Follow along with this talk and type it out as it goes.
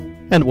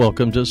And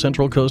welcome to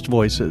Central Coast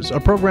Voices,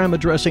 a program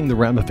addressing the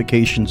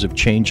ramifications of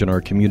change in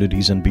our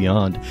communities and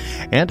beyond,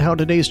 and how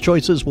today's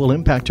choices will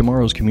impact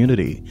tomorrow's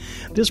community.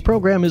 This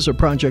program is a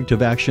project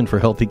of Action for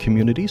Healthy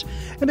Communities,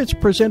 and it's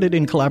presented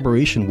in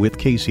collaboration with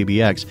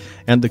KCBX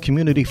and the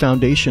Community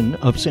Foundation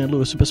of San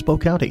Luis Obispo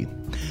County.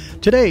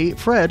 Today,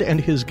 Fred and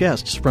his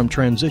guests from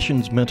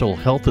Transitions Mental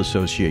Health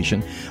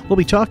Association will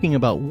be talking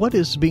about what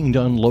is being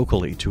done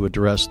locally to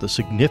address the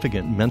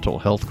significant mental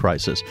health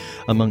crisis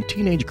among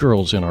teenage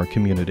girls in our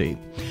community.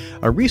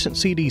 A recent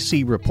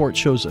CDC report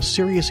shows a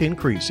serious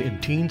increase in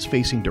teens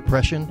facing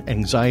depression,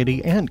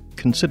 anxiety, and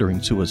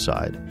considering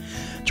suicide.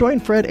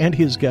 Join Fred and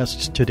his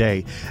guests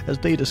today as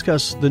they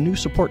discuss the new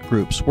support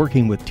groups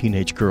working with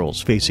teenage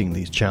girls facing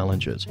these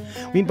challenges.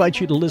 We invite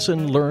you to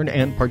listen, learn,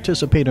 and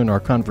participate in our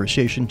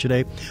conversation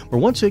today. We're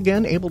once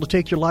again able to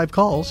take your live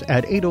calls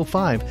at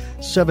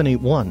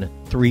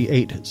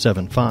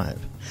 805-781-3875.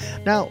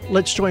 Now,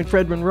 let's join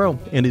Fred Monroe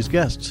and his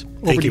guests.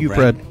 Over to you,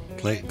 Fred.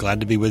 Glad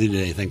to be with you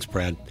today. Thanks,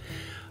 Brad.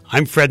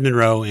 I'm Fred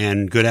Monroe,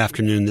 and good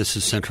afternoon. This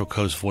is Central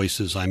Coast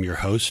Voices. I'm your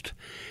host.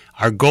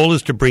 Our goal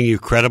is to bring you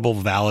credible,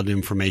 valid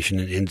information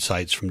and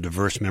insights from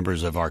diverse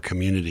members of our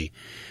community.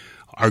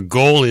 Our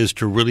goal is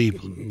to really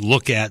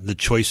look at the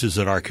choices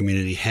that our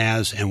community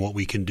has and what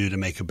we can do to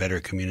make a better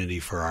community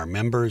for our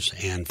members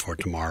and for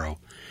tomorrow.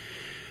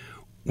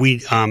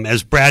 We,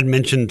 as Brad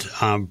mentioned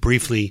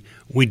briefly,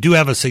 we do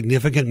have a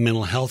significant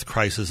mental health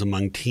crisis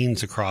among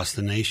teens across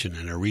the nation,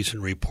 and a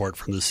recent report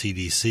from the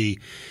CDC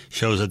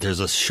shows that there's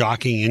a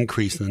shocking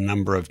increase in the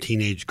number of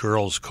teenage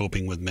girls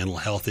coping with mental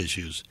health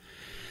issues.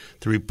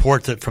 The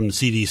report from the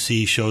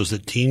CDC shows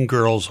that teen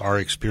girls are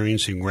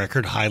experiencing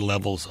record high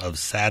levels of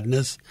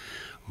sadness,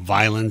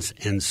 violence,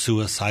 and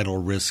suicidal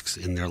risks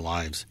in their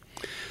lives.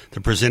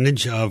 The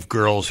percentage of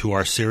girls who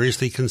are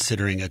seriously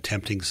considering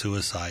attempting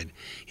suicide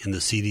in the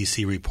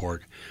CDC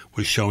report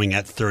was showing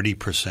at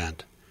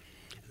 30%.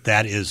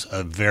 That is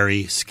a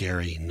very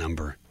scary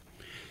number.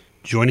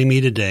 Joining me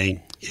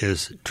today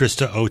is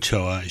Trista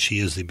Ochoa. She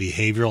is the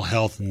Behavioral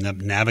Health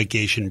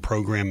Navigation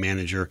Program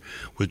Manager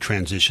with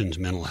Transitions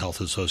Mental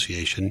Health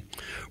Association.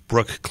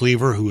 Brooke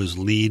Cleaver, who is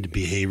Lead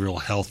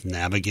Behavioral Health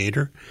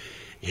Navigator,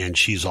 and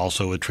she's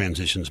also with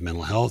Transitions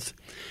Mental Health.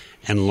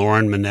 And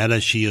Lauren Mineta,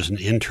 she is an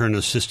intern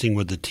assisting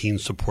with the Teen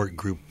Support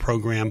Group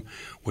program,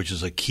 which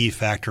is a key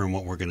factor in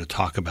what we're going to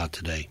talk about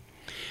today.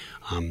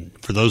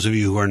 For those of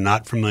you who are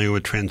not familiar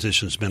with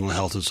Transitions Mental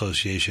Health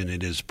Association,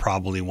 it is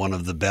probably one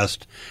of the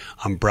best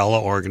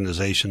umbrella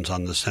organizations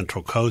on the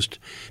Central Coast,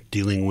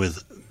 dealing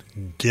with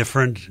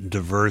different,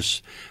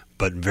 diverse,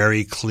 but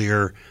very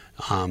clear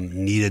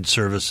needed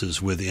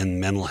services within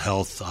mental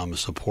health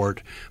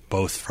support,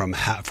 both from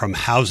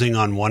housing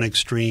on one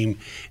extreme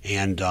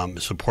and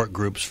support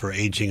groups for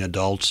aging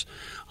adults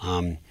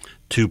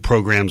to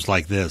programs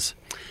like this.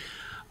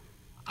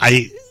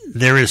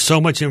 There is so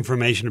much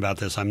information about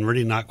this. I'm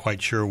really not quite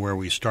sure where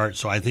we start.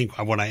 So I think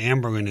what I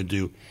am going to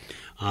do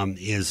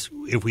is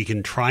if we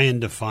can try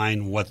and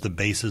define what the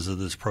basis of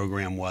this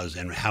program was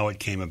and how it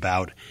came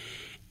about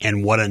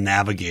and what a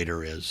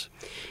navigator is.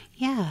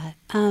 Yeah.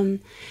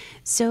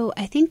 So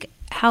I think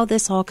how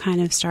this all kind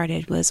of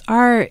started was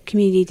our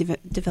community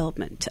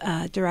development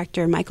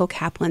director, Michael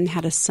Kaplan,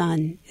 had a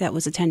son that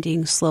was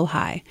attending SLO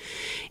High.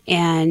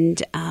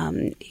 And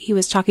he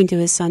was talking to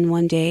his son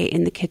one day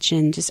in the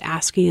kitchen, just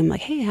asking him,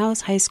 like, hey,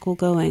 how's high school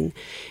going?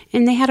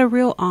 And they had a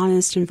real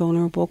honest and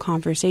vulnerable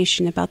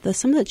conversation about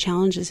some of the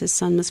challenges his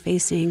son was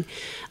facing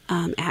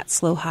at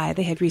SLO High.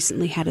 They had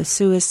recently had a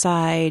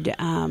suicide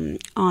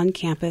on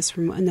campus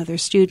from another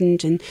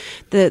student, and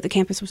the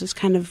campus was just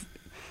kind of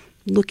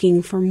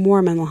looking for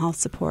more mental health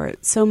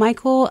support. So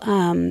Michael,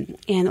 and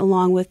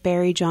along with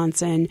Barry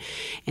Johnson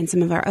and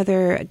some of our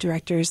other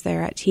directors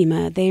there at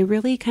TEMA, they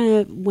really kind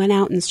of went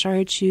out and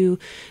started to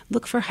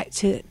look for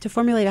to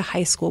formulate a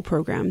high school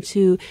program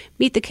to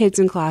meet the kids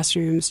in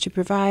classrooms, to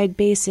provide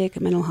basic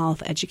mental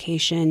health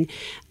education,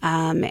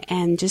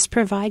 and just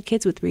provide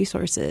kids with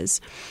resources.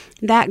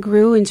 That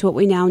grew into what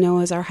we now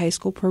know as our high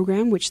school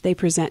program, which they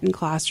present in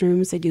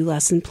classrooms. They do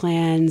lesson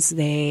plans.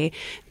 They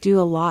do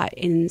a lot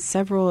in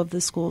several of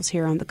the schools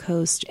here on the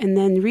coast. And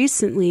then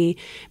recently,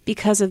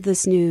 because of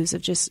this news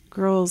of just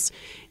girls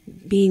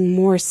being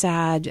more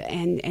sad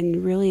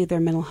and really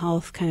their mental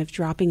health kind of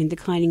dropping and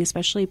declining,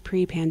 especially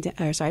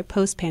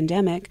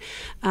post-pandemic,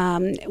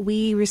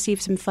 we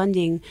received some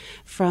funding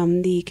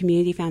from the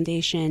Community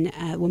Foundation,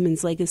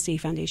 Women's Legacy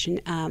Foundation,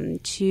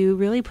 to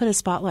really put a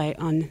spotlight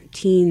on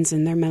teens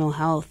and their mental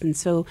health. And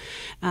so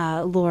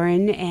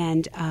Lauren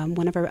and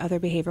one of our other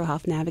behavioral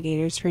health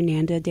navigators,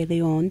 Fernanda De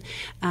Leon,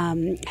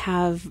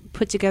 have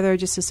put together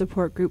just a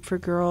support group for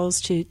girls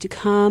to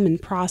come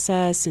and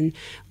process and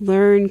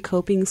learn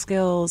coping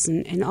skills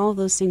and all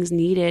those things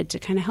needed to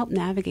kind of help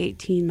navigate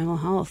teen mental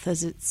health,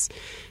 as it's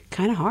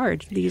kind of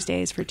hard these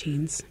days for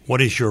teens.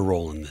 What is your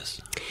role in this?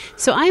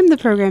 So I'm the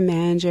program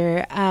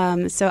manager.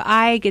 So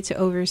I get to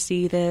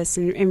oversee this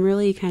and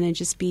really kind of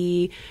just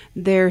be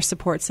their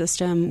support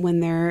system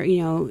when they're,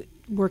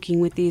 working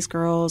with these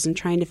girls and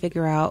trying to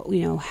figure out,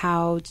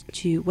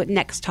 what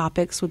next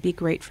topics would be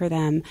great for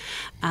them.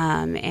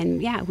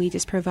 We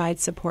just provide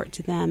support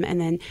to them. And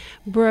then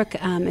Brooke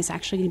is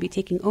actually going to be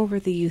taking over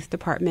the youth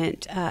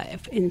department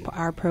in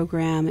our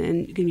program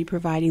and going to be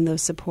providing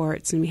those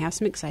supports. And we have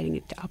some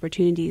exciting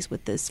opportunities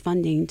with this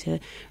funding to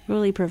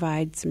really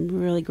provide some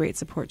really great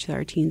support to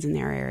our teens in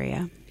their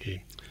area.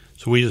 Okay.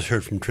 So we just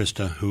heard from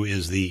Trista, who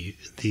is the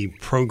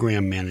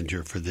program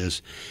manager for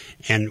this.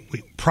 And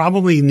we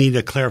probably need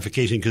a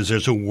clarification because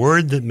there's a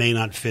word that may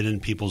not fit in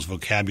people's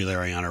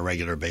vocabulary on a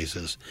regular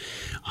basis.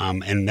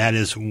 And that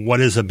is, what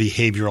is a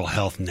behavioral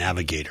health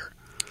navigator?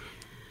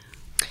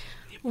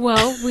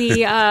 Well,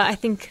 I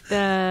think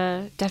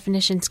the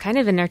definition's kind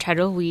of in our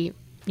title. We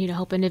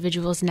help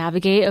individuals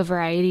navigate a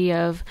variety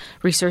of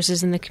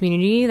resources in the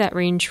community that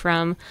range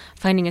from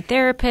finding a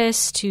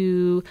therapist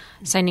to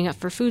signing up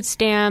for food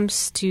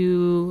stamps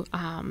to,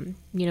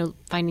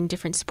 finding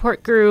different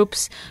support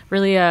groups,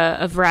 really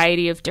a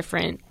variety of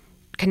different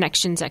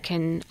connections that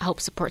can help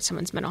support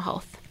someone's mental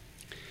health.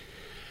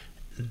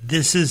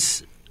 This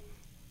is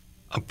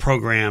a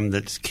program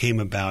that came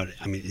about.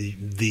 I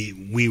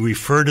mean, we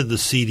refer to the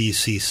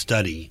CDC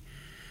study,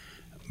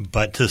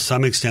 but to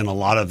some extent, a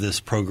lot of this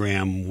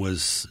program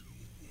was,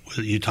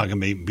 you're talking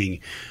about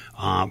being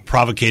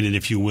provocated,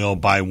 if you will,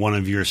 by one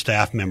of your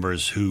staff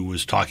members who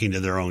was talking to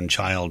their own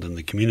child in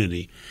the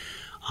community.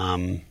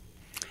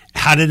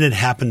 How did it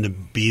happen to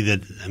be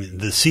that,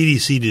 the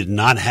CDC did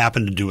not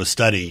happen to do a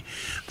study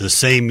the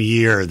same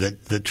year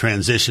that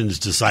Transitions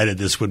decided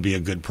this would be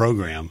a good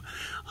program?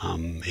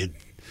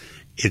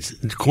 It's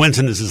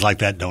coincidences like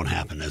that don't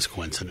happen as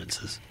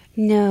coincidences.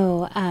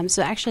 No.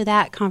 So actually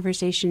that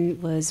conversation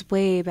was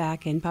way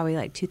back in probably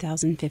like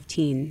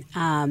 2015.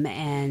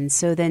 And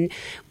so then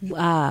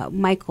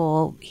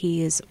Michael,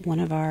 he's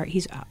our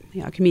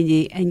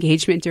community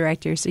engagement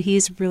director. So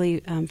he's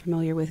really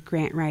familiar with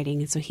grant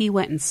writing. And so he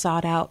went and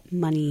sought out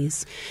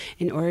monies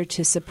in order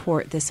to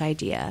support this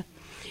idea.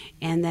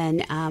 And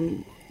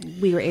then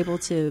we were able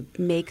to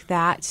make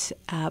that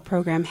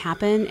program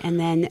happen. And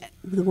then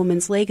the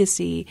Women's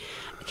Legacy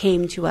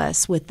came to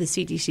us with the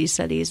CDC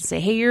studies and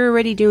say, hey, you're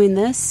already doing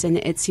this, and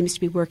it seems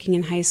to be working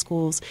in high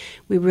schools.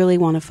 We really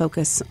want to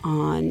focus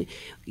on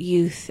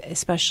youth,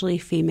 especially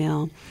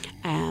female.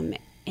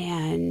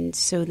 And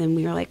so then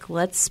we were like,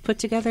 let's put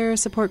together a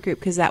support group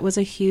because that was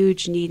a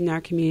huge need in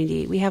our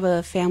community. We have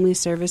a family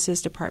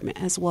services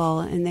department as well,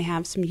 and they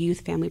have some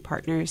youth family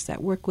partners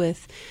that work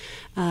with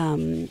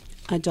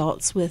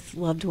adults with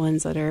loved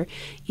ones that are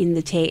in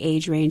the TAY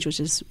age range, which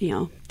is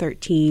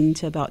 13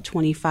 to about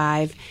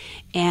 25,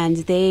 and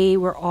they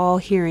were all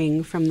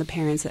hearing from the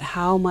parents that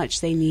how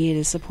much they needed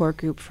a support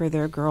group for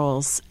their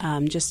girls,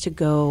 just to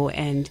go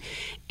and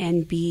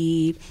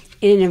be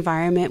in an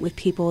environment with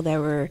people that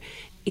were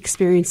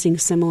experiencing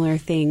similar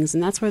things.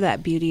 And that's where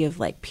that beauty of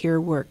like peer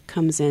work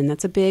comes in.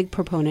 That's a big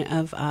proponent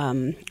of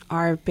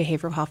our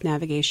behavioral health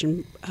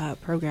navigation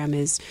program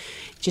is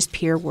just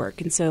peer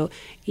work. And so,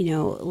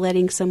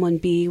 letting someone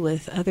be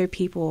with other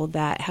people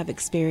that have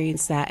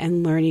experienced that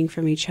and learning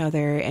from each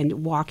other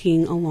and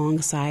walking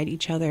alongside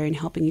each other and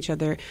helping each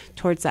other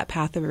towards that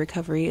path of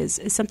recovery is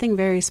something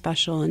very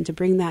special. And to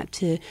bring that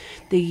to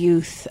the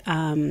youth,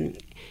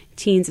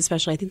 teens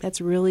especially, I think that's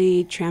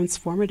really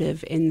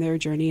transformative in their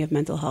journey of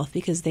mental health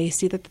because they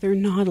see that they're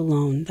not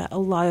alone, that a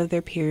lot of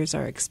their peers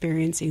are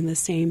experiencing the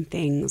same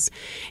things,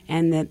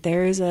 and that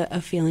there is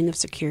a feeling of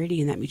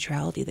security in that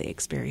mutuality they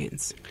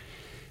experience.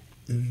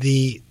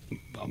 The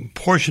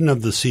portion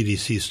of the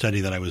CDC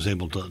study that I was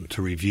able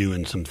to review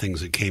and some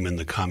things that came in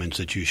the comments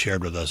that you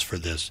shared with us for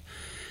this,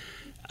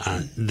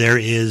 there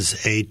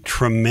is a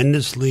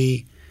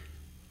tremendously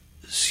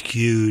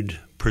skewed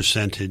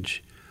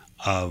percentage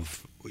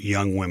of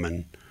young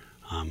women.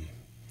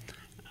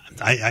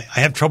 I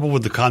have trouble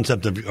with the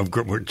concept of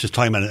we're just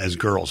talking about it as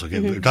girls. Okay,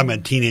 we're talking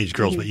about teenage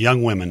girls, but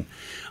young women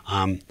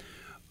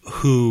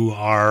who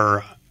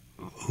are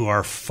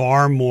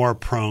far more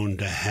prone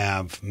to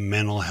have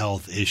mental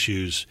health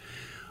issues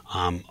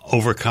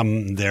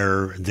overcome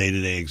their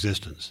day-to-day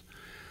existence.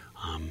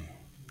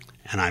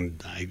 And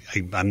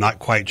I'm not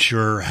quite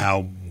sure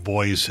how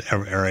boys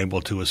are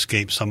able to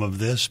escape some of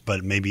this,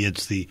 but maybe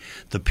it's the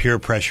peer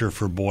pressure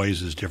for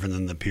boys is different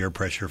than the peer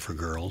pressure for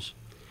girls.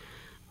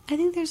 I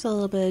think there's a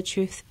little bit of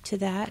truth to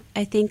that.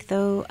 I think,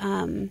 though,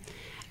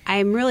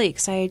 I'm really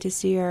excited to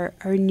see our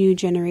new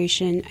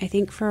generation. I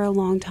think for a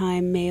long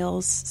time,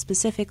 males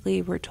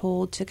specifically were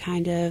told to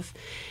kind of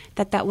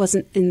that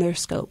wasn't in their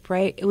scope,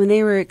 right? When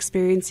they were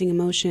experiencing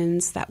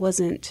emotions, that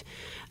wasn't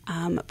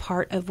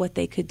part of what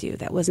they could do.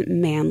 That wasn't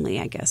manly,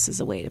 I guess, is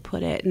a way to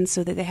put it. And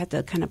so that they had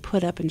to kind of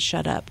put up and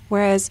shut up.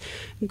 Whereas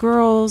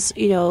girls,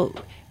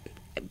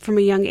 from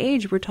a young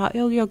age, we're taught,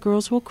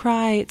 girls will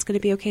cry. It's going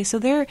to be okay. So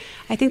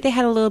I think they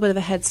had a little bit of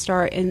a head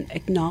start in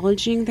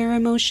acknowledging their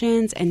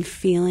emotions and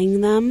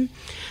feeling them.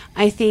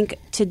 I think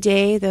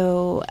today,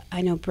 though,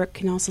 I know Brooke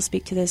can also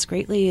speak to this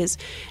greatly, is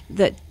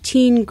that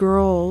teen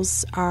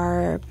girls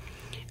are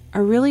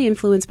are really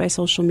influenced by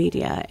social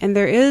media. And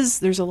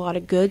there's a lot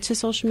of good to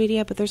social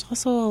media, but there's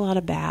also a lot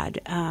of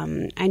bad.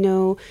 I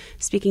know,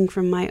 speaking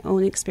from my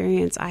own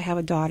experience, I have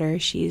a daughter.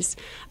 She's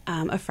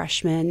a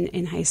freshman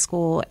in high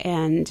school,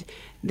 and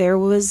there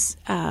was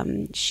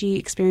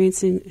she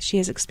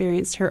has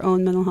experienced her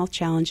own mental health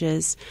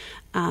challenges,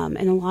 and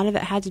a lot of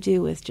it had to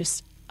do with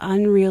just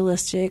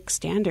unrealistic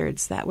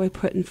standards that were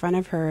put in front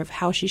of her of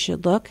how she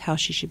should look, how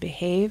she should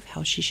behave,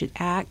 how she should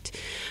act,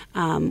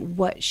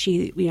 what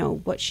she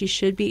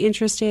should be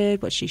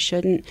interested, what she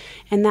shouldn't,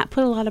 and that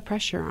put a lot of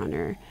pressure on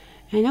her.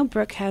 And I know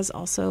Brooke has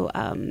also,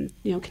 can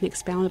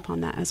expound upon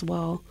that as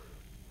well.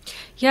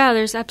 Yeah,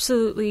 there's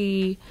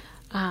absolutely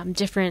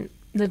different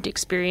lived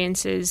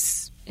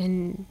experiences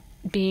in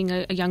being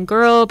a young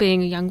girl,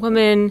 being a young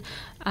woman,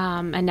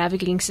 and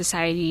navigating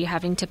society,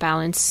 having to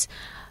balance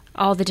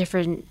all the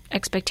different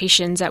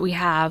expectations that we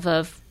have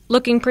of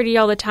looking pretty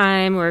all the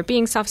time, or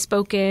being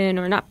soft-spoken,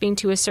 or not being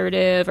too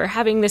assertive, or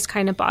having this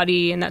kind of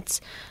body. And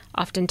that's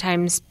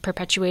oftentimes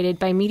perpetuated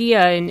by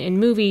media in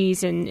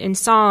movies and in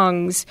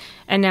songs,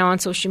 and now on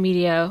social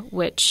media,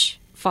 which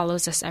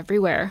follows us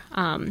everywhere.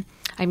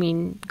 I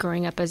mean,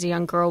 growing up as a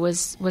young girl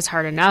was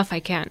hard enough.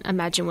 I can't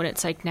imagine what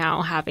it's like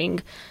now,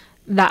 having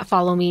that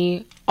follow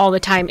me all the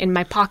time in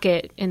my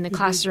pocket in the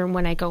classroom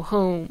when I go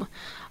home.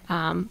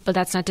 But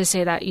that's not to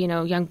say that,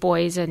 young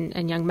boys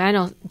and young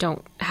men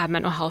don't have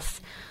mental health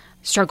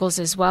struggles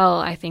as well.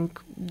 I think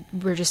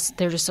they're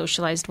just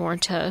socialized more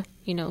to,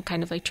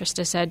 kind of like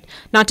Trista said,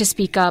 not to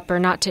speak up or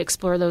not to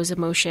explore those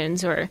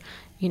emotions, or,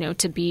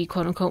 to be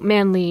quote unquote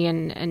manly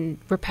and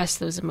repress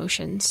those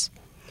emotions.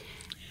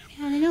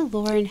 Yeah, and I know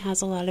Lauren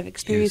has a lot of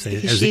experience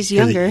because she's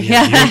younger.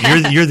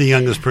 You're the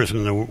youngest person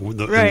in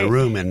the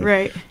room, and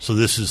right. So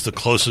this is the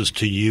closest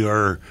to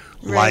your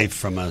life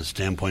from a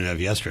standpoint of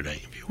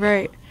yesterday, if you will.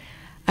 Right.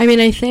 I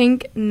mean, I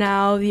think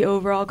now the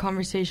overall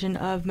conversation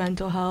of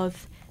mental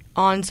health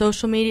on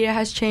social media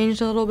has changed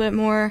a little bit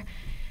more.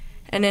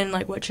 And then,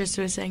 like what Trista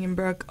was saying, and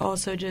Brooke,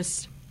 also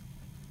just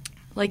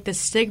like the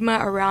stigma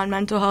around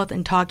mental health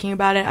and talking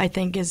about it, I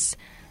think, is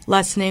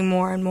lessening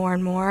more and more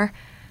and more.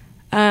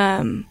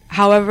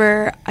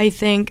 However, I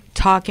think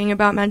talking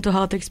about mental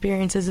health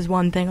experiences is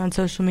one thing on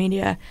social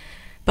media,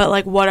 but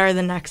like what are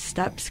the next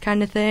steps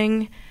kind of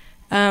thing.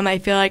 I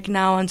feel like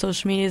now on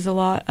social media is a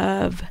lot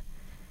of,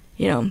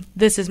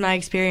 this is my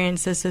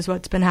experience, this is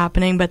what's been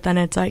happening, but then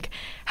it's like,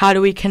 how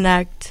do we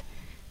connect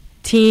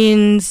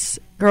teens,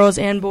 girls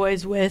and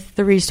boys with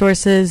the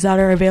resources that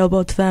are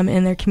available to them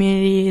in their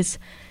communities,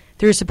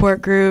 through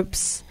support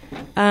groups,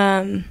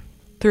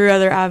 through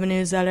other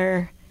avenues that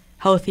are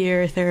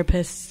healthier,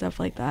 therapists, stuff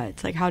like that.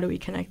 It's like, how do we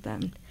connect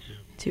them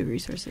to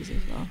resources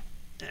as well?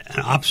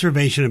 An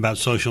observation about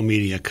social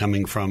media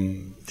coming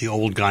from the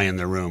old guy in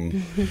the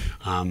room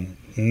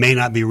may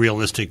not be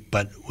realistic,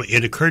 but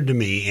it occurred to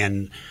me,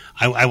 and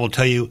I will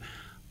tell you,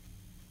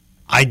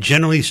 I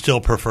generally still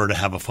prefer to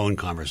have a phone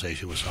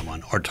conversation with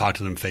someone or talk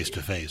to them face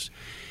to face.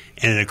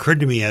 And it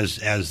occurred to me as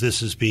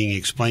this is being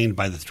explained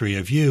by the three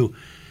of you,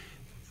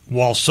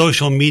 while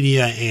social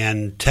media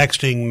and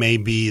texting may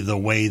be the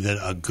way that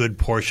a good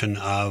portion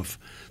of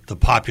the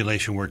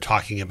population we're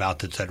talking about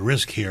that's at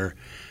risk here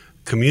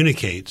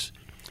communicates,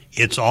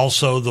 it's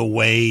also the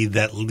way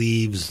that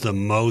leaves the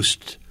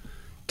most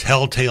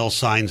telltale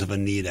signs of a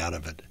need out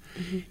of it.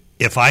 Mm-hmm.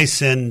 If I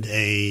send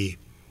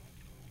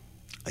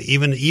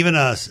even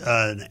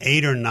an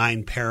 8 or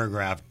 9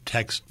 paragraph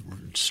text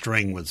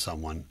string with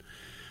someone,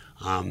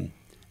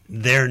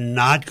 they're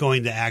not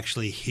going to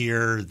actually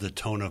hear the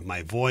tone of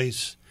my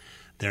voice.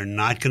 They're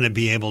not going to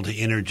be able to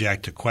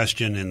interject a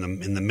question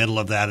in the middle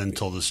of that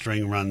until the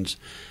string runs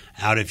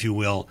out, if you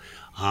will.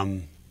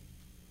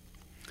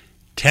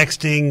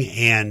 Texting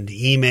and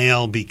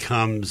email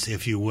becomes,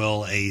 if you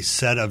will, a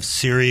set of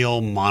serial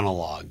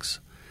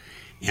monologues.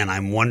 And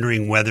I'm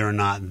wondering whether or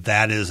not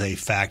that is a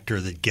factor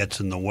that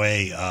gets in the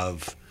way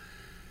of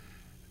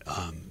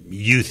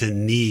youth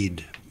in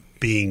need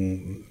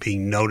being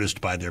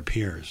noticed by their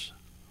peers.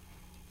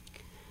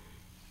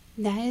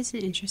 That is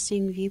an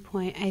interesting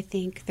viewpoint. I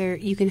think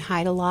you can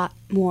hide a lot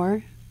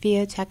more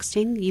via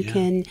texting. You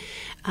can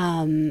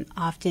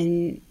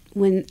often,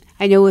 when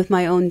I know with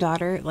my own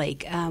daughter,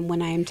 like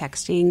when I am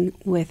texting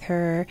with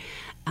her,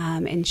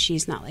 and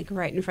she's not like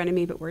right in front of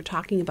me, but we're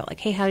talking about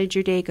like, hey, how did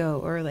your day go?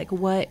 Or like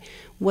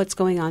what's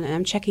going on? And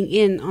I'm checking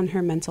in on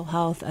her mental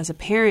health as a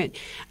parent.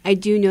 I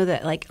do know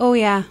that like, oh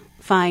yeah,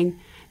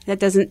 fine.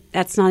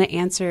 That's not an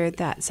answer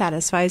that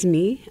satisfies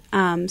me.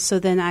 So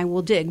then I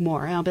will dig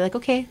more and I'll be like,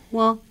 okay,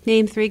 well,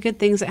 name 3 good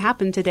things that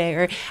happened today.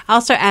 Or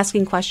I'll start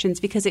asking questions,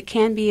 because it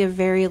can be a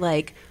very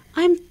like,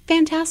 I'm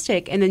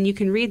fantastic. And then you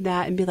can read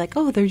that and be like,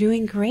 oh, they're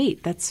doing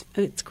great.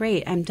 It's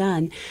great. I'm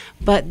done.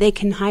 But they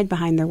can hide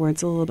behind their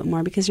words a little bit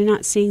more because you're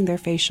not seeing their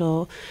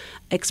facial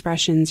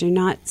expressions. You're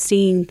not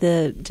seeing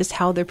just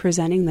how they're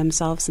presenting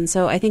themselves. And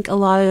so I think a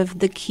lot of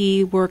the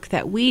key work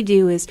that we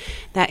do is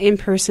that in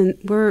person,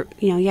 we're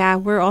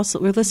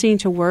listening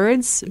to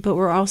words, but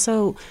we're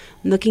also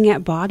looking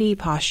at body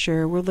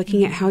posture. We're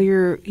looking at how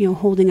you're,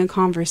 holding a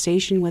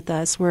conversation with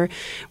us. We're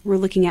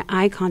looking at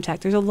eye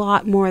contact. There's a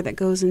lot more that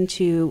goes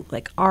into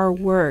like our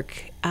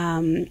work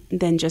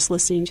than just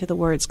listening to the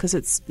words,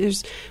 because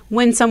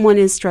when someone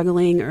is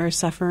struggling or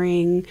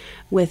suffering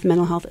with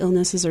mental health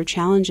illnesses or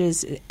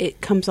challenges,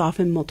 it comes off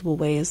in multiple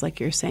ways, like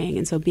you're saying.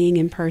 And so being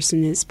in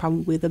person is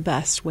probably the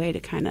best way to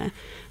kind of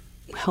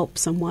help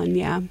someone.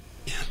 Yeah.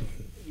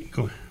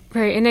 Go ahead.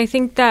 Right. And I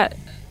think that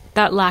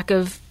lack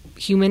of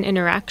human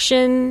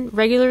interaction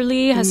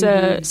regularly has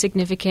a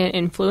significant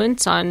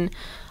influence on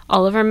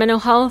all of our mental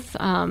health.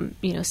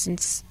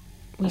 Since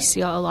we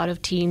see a lot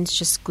of teens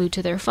just glued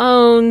to their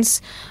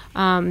phones,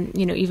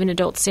 even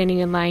adults standing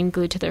in line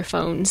glued to their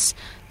phones,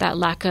 that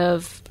lack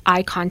of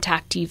eye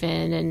contact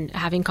even, and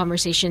having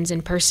conversations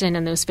in person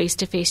and those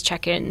face-to-face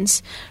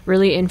check-ins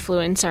really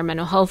influence our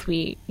mental health.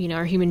 We,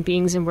 are human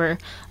beings and we're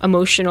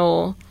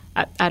emotional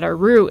at our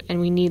root,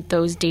 and we need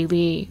those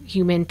daily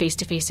human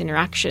face-to-face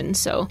interactions.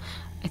 So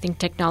I think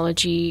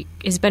technology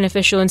is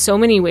beneficial in so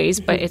many ways,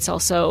 but it's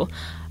also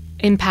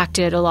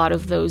impacted a lot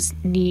of those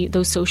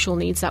social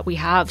needs that we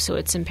have. So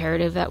it's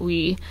imperative that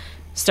we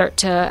start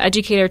to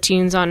educate our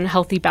teens on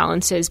healthy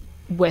balances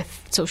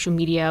with social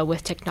media,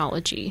 with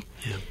technology.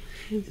 Yeah.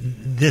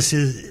 This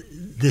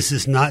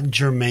is not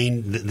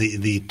germane.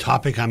 The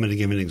topic I'm going to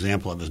give an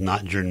example of is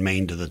not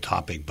germane to the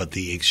topic, but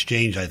the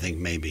exchange, I think,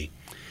 maybe.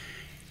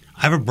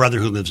 I have a brother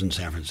who lives in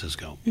San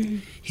Francisco. Mm-hmm.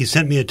 He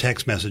sent me a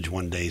text message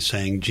one day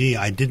saying, "Gee,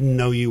 I didn't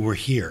know you were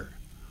here."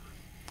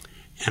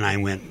 And I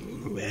went,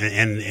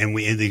 and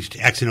we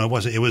actually, no,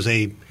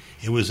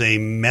 it was a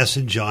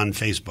message on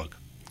Facebook.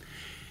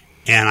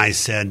 And I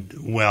said,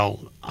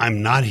 "Well,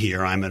 I'm not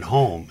here. I'm at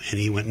home." And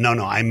he went, "No,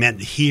 I meant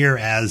here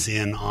as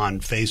in on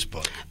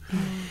Facebook."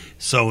 Mm-hmm.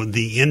 So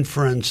the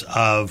inference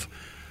of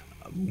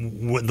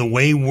the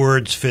way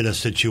words fit a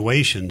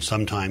situation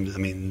sometimes,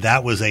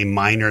 that was a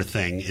minor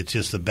thing. It's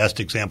just the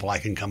best example I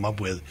can come up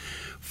with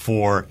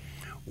for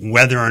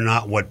whether or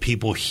not what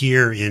people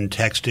hear in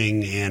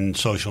texting and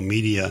social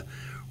media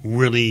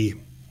really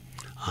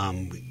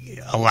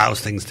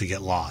allows things to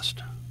get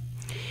lost.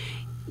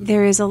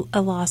 There is a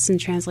loss in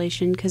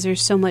translation because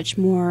there's so much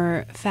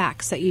more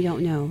facts that you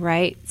don't know,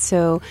 right?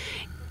 So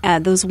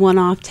those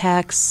one-off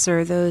texts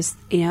or those,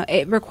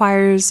 it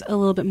requires a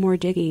little bit more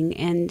digging.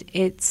 And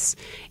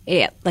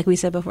like we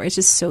said before, it's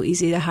just so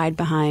easy to hide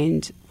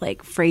behind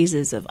like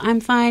phrases of "I'm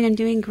fine, I'm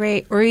doing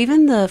great," or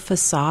even the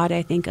facade,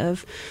 I think,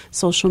 of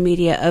social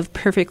media of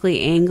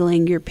perfectly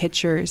angling your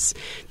pictures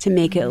to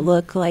make it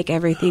look like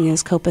everything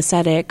is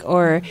copacetic,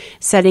 or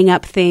setting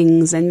up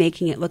things and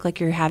making it look like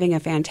you're having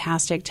a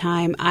fantastic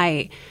time.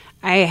 I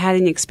had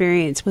an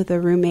experience with a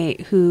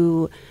roommate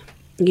who,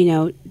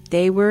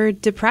 they were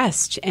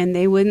depressed and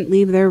they wouldn't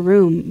leave their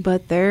room,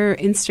 but their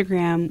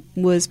Instagram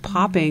was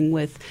popping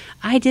with,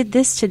 "I did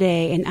this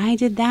today and I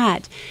did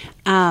that."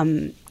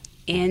 And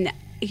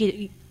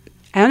I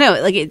don't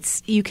know,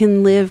 you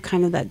can live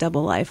kind of that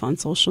double life on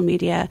social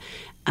media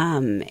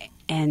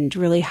and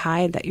really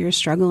hide that you're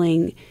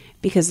struggling,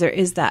 because there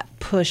is that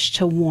push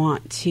to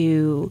want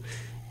to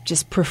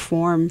just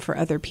perform for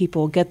other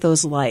people, get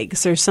those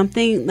likes. There's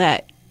something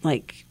that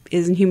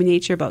is in human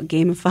nature about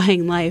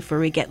gamifying life, where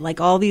we get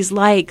all these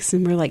likes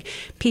and we're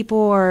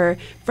people are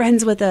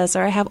friends with us,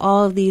 or I have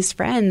all of these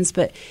friends.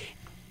 But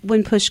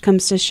when push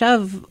comes to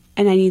shove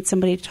and I need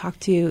somebody to talk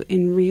to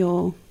in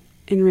real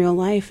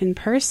life, in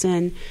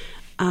person,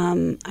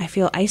 I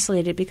feel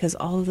isolated because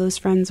all of those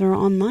friends are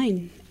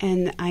online.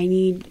 And I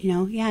need, you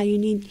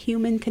need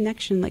human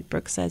connection, like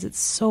Brooke says. It's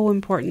so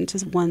important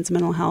to one's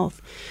mental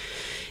health,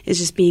 is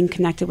just being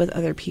connected with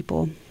other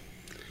people.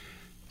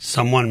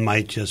 Someone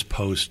might just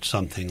post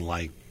something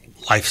like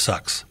 "life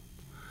sucks,"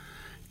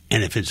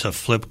 and if it's a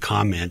flip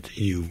comment,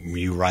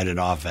 you write it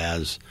off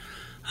as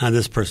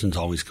 "this person's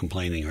always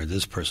complaining," or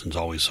 "this person's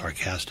always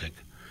sarcastic."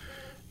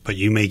 But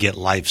you may get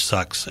 "life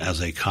sucks"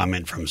 as a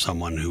comment from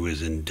someone who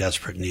is in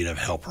desperate need of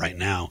help right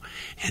now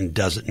and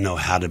doesn't know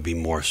how to be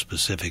more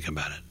specific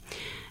about it.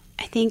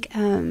 I think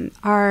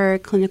our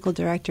clinical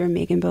director,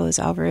 Megan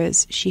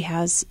Boas-Alvarez, she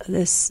has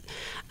this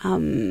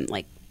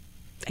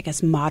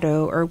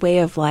motto or way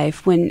of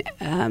life when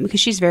because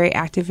she's very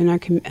active in our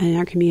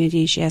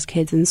community. She has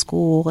kids in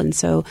school, and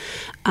so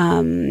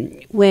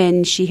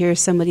when she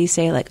hears somebody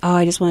say "Oh,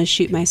 I just want to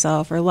shoot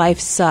myself," or "life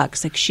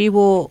sucks," she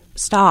will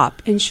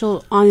stop and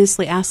she'll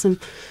honestly ask them,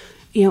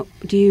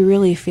 "Do you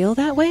really feel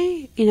that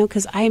way?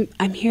 Because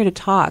I'm here to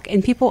talk."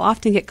 And people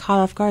often get caught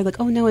off guard,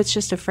 "Oh no, it's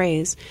just a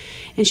phrase."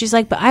 And she's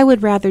like, "But I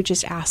would rather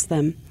just ask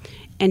them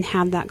and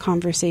have that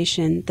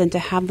conversation than to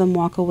have them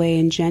walk away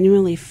and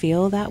genuinely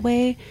feel that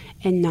way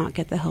and not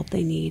get the help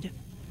they need."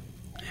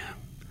 Yeah.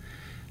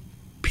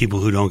 People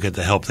who don't get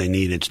the help they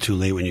need, it's too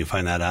late when you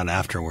find that out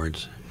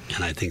afterwards.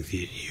 And I think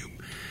you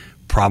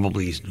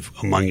probably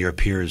among your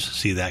peers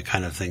see that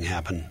kind of thing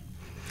happen.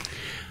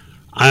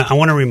 I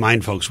want to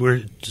remind folks,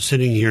 we're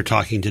sitting here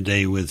talking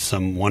today with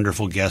some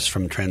wonderful guests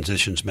from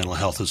Transitions Mental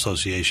Health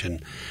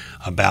Association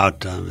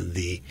about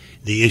the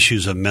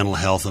issues of mental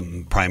health,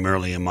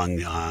 primarily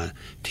among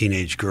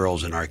teenage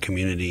girls in our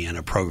community, and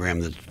a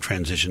program that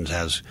Transitions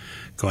has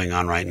going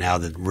on right now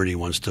that really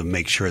wants to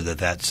make sure that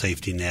that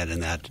safety net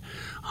and that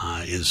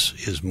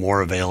is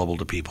more available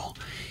to people.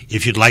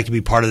 If you'd like to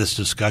be part of this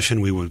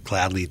discussion, we would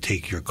gladly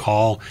take your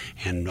call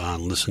and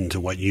listen to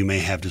what you may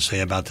have to say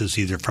about this,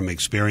 either from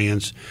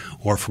experience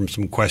or from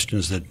some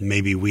questions that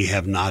maybe we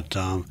have not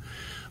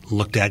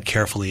looked at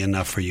carefully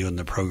enough for you in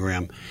the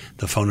program.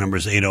 The phone number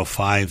is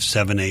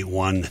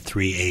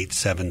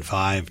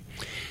 805-781-3875.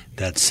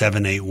 That's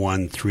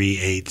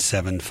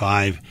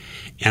 781-3875.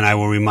 And I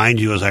will remind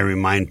you, as I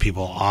remind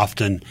people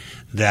often,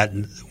 that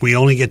we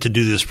only get to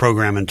do this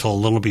program until a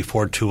little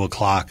before 2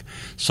 o'clock.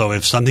 So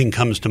if something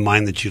comes to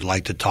mind that you'd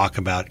like to talk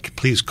about,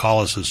 please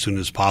call us as soon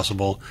as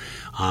possible.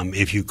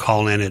 If you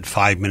call in at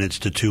 5 minutes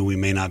to 2, we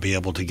may not be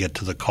able to get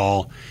to the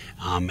call,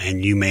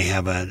 and you may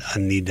have a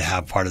need to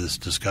have part of this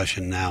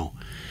discussion now.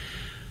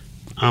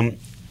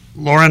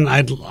 Lauren,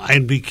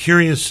 I'd be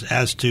curious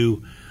as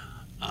to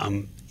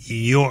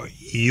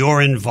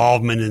your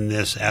involvement in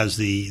this as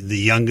the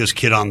youngest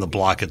kid on the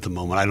block at the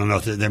moment. I don't know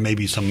if there may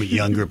be some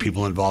younger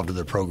people involved in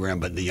the program,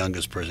 but the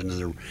youngest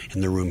person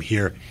in the room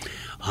here.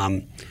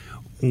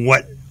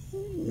 What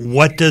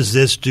does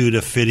this do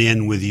to fit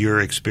in with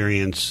your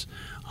experience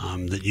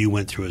that you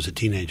went through as a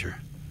teenager?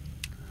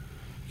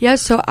 Yeah,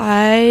 so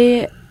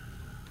I,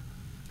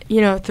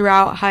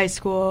 throughout high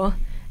school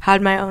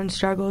had my own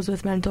struggles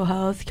with mental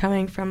health.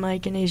 Coming from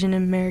like an Asian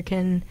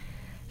American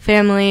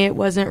family, it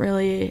wasn't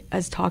really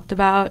as talked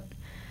about.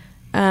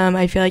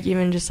 I feel like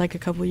even just like a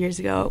couple years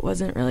ago, it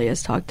wasn't really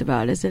as talked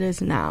about as it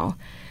is now.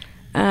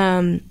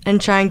 And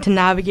trying to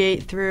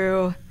navigate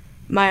through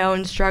my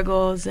own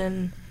struggles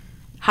and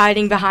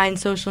hiding behind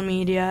social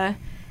media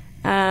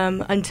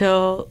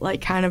until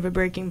like kind of a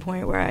breaking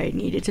point where I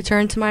needed to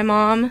turn to my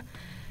mom.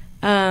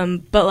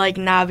 But like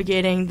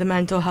navigating the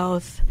mental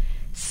health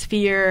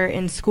sphere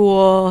in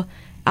school,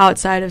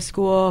 outside of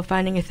school,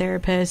 finding a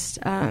therapist,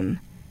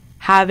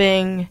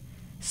 having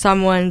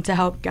someone to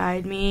help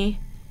guide me,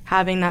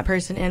 having that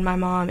person in my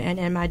mom and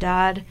in my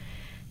dad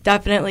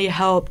definitely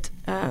helped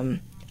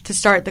to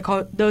start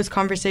those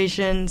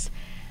conversations,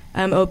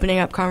 opening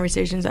up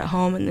conversations at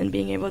home, and then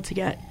being able to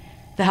get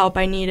the help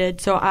I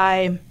needed. So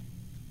I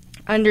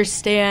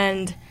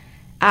understand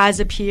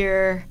as a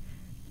peer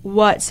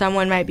what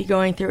someone might be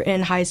going through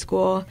in high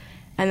school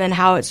and then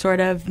how it sort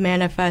of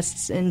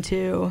manifests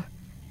into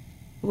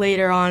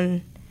later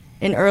on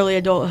in early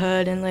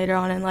adulthood and later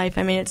on in life.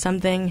 I mean, it's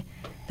something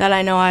that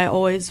I know I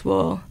always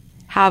will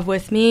have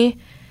with me,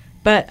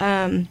 but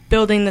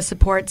building the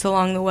supports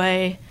along the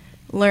way,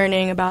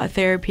 learning about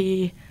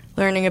therapy,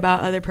 learning about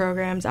other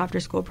programs,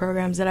 after-school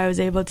programs that I was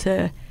able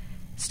to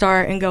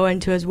start and go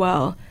into as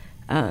well.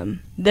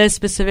 This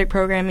specific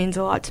program means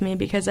a lot to me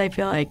because I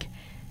feel like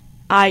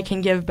I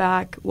can give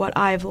back what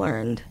I've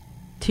learned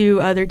to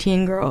other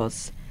teen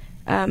girls.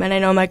 And I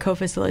know my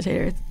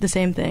co-facilitator, the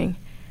same thing.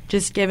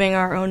 Just giving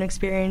our own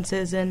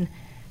experiences and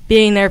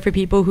being there for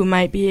people who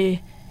might be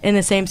in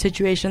the same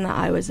situation that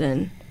I was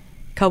in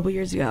a couple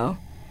years ago.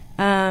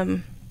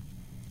 I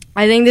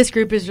think this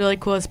group is really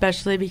cool,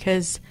 especially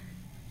because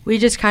we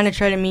just kind of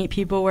try to meet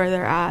people where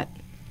they're at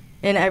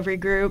in every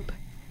group.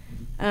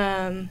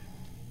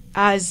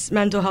 As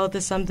mental health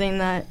is something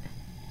that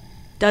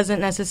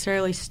doesn't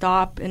necessarily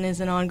stop and is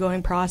an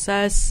ongoing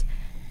process,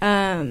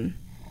 being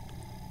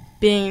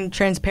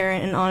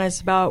transparent and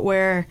honest about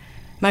where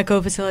my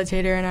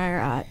co-facilitator and I are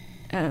at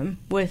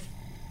with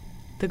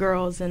the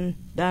girls and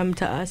them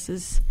to us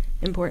is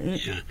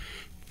important. Yeah.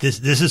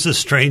 This is a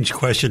strange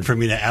question for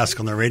me to ask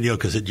on the radio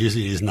because it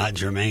usually is not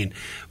germane,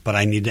 but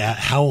I need to ask,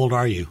 how old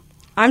are you?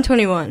 I'm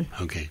 21.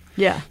 Okay.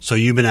 Yeah. So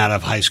you've been out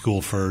of high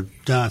school for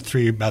about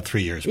 3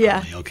 years, probably.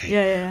 Yeah. Okay.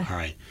 Yeah. All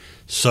right.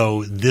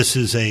 So this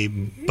is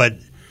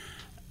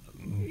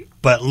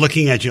but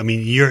looking at you, I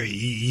mean,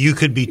 you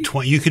could be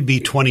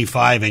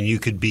 25 and you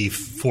could be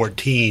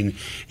 14,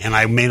 and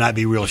I may not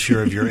be real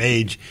sure of your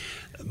age,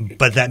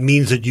 but that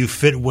means that you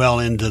fit well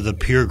into the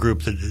peer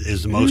group that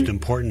is the most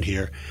important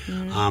here.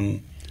 Mm-hmm.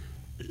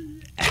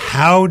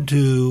 How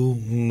do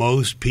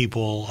most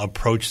people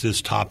approach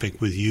this topic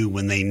with you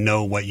when they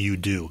know what you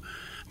do?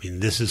 I mean,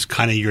 this is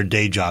kind of your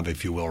day job,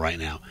 if you will, right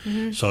now.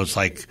 Mm-hmm. So it's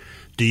like,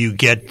 do you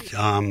get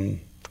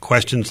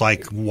questions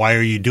like, why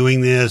are you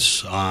doing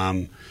this?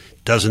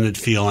 Doesn't it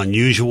feel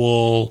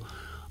unusual?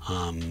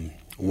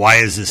 Why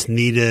is this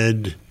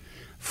needed?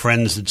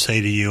 Friends that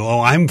say to you, oh,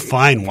 I'm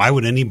fine. Why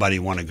would anybody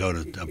want to go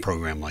to a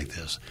program like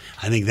this?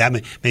 I think that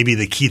may be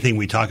the key thing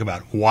we talk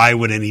about. Why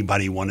would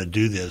anybody want to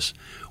do this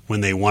when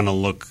they want to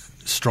look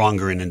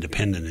stronger and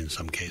independent in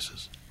some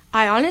cases?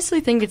 I honestly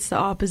think it's the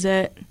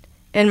opposite.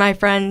 And my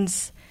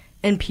friends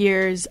and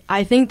peers,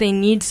 I think they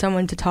need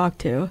someone to talk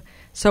to.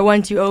 So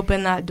once you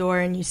open that door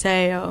and you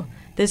say, oh,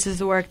 this is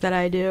the work that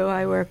I do,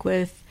 I work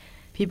with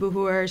people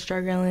who are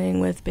struggling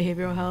with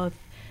behavioral health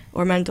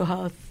or mental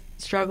health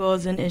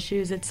struggles and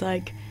issues, it's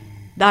like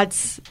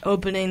that's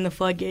opening the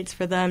floodgates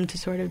for them to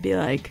sort of be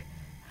like,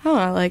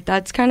 oh, like,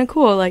 that's kind of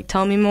cool. Like,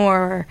 tell me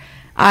more. Or,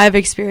 I've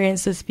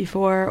experienced this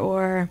before,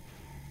 or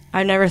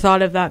I've never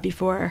thought of that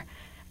before.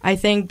 I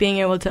think being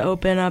able to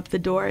open up the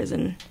doors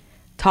and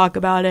talk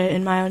about it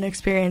in my own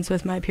experience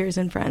with my peers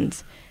and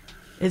friends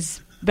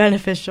is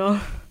beneficial.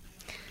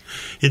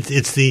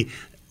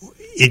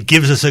 It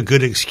gives us a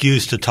good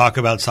excuse to talk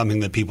about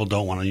something that people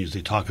don't want to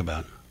usually talk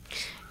about.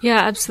 Yeah,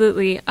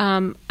 absolutely.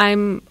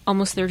 I'm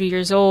almost 30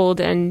 years old,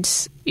 and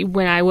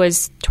when I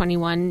was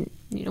 21,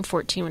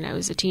 14 when I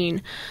was a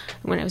teen,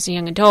 when I was a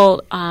young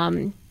adult,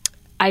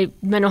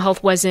 mental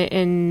health wasn't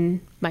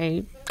in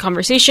my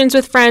conversations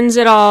with friends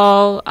at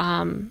all.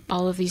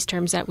 All of these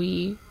terms that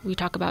we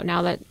talk about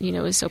now that,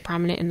 is so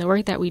prominent in the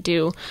work that we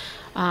do.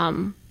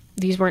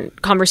 These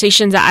weren't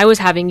conversations that I was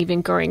having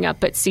even growing up,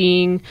 but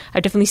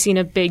I've definitely seen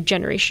a big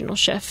generational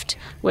shift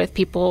with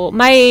people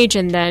my age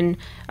and then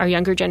our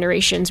younger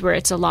generations where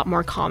it's a lot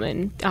more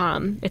common.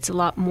 It's a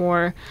lot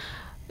more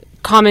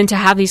common to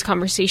have these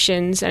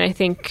conversations. And I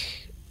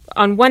think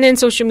on one end,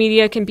 social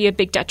media can be a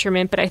big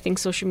detriment, but I think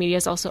social media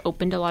has also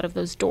opened a lot of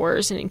those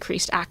doors and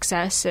increased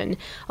access and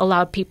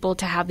allowed people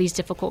to have these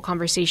difficult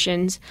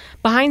conversations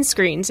behind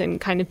screens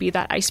and kind of be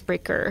that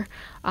icebreaker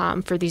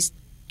for these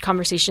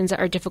conversations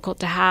that are difficult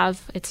to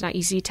have. It's not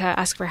easy to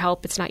ask for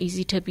help. It's not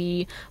easy to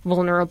be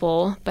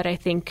vulnerable. But I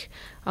think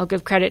I'll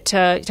give credit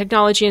to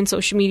technology and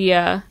social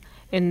media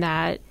in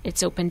that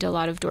it's opened a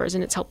lot of doors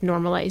and it's helped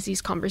normalize these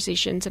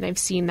conversations. And I've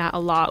seen that a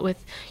lot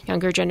with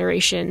younger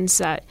generations,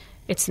 that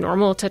it's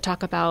normal to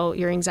talk about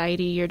your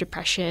anxiety, your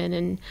depression,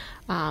 and,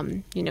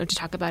 to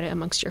talk about it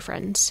amongst your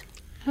friends.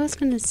 I was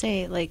going to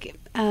say,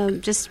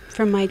 just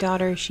from my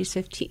daughter, she's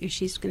 15,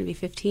 she's going to be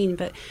 15,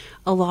 but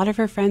a lot of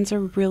her friends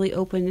are really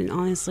open and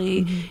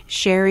honestly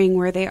sharing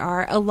where they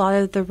are. A lot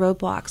of the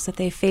roadblocks that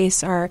they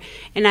face are,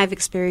 and I've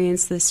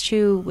experienced this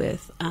too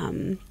with,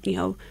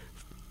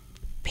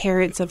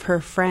 parents of her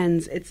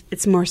friends.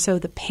 It's more so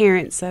the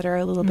parents that are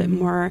a little bit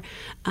more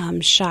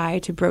shy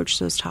to broach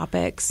those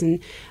topics. And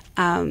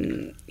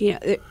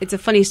it's a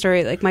funny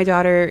story. Like, my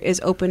daughter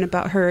is open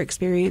about her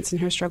experience and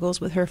her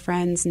struggles with her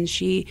friends, and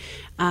she,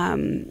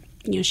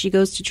 she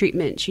goes to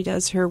treatment, she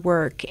does her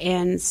work.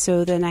 And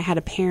so then I had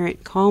a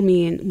parent call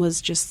me and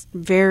was just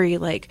very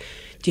like,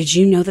 did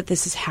you know that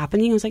this is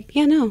happening? I was like,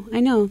 yeah, no,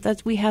 I know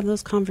that we have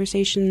those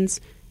conversations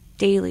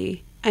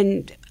daily.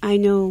 And I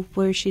know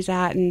where she's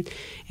at, and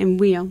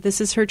we this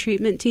is her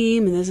treatment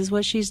team, and this is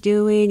what she's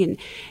doing,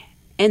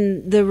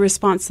 and the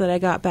response that I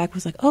got back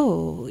was like,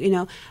 oh,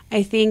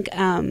 I think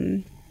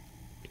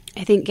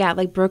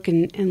like Brooke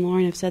and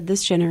Lauren have said,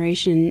 this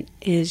generation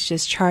is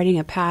just charting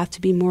a path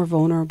to be more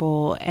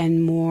vulnerable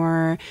and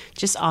more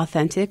just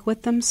authentic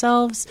with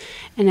themselves.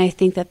 And I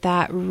think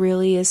that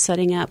really is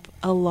setting up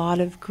a lot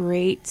of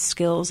great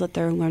skills that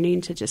they're learning,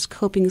 to just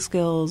coping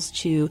skills,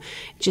 to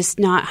just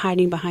not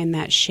hiding behind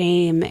that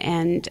shame.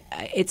 And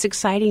it's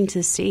exciting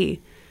to see.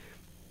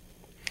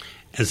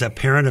 As a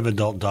parent of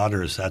adult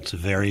daughters, that's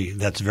very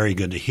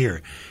good to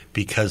hear,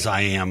 because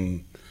I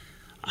am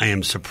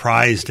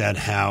surprised at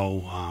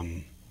how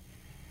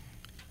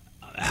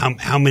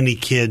many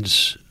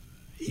kids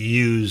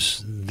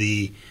use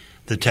the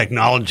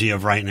technology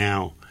of right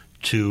now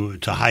to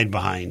hide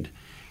behind,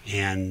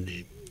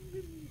 and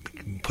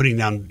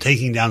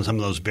taking down some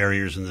of those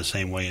barriers in the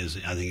same way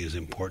I think is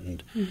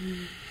important.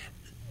 Mm-hmm.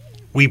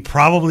 We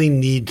probably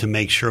need to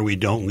make sure we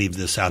don't leave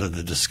this out of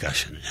the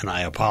discussion, and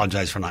I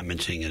apologize for not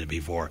mentioning it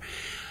before.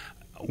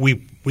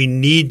 We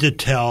need to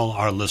tell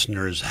our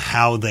listeners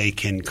how they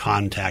can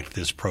contact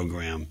this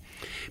program,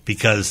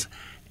 because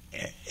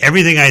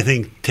everything, I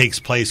think, takes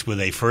place with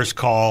a first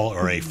call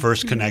or a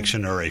first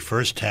connection or a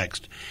first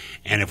text,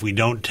 and if we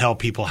don't tell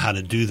people how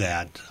to do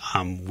that,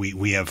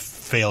 we have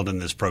failed in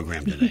this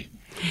program today.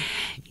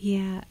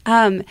 Yeah.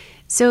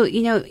 So,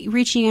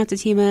 reaching out to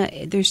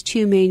TEMA, there's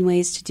two main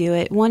ways to do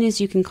it. One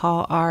is you can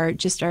call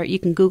you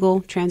can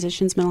Google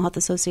Transitions Mental Health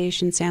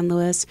Association San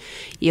Luis.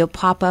 You'll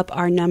pop up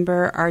our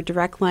number. Our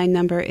direct line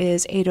number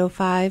is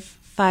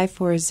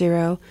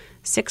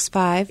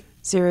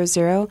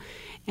 805-540-6500,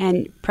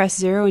 and press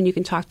 0, and you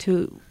can talk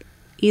to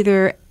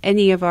either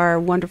any of our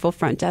wonderful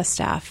front desk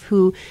staff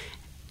who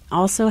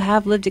also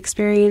have lived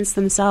experience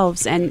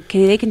themselves, and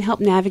they can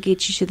help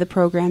navigate you to the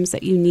programs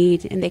that you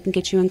need, and they can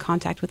get you in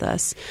contact with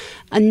us.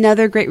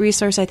 Another great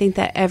resource I think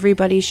that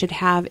everybody should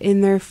have in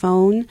their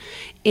phone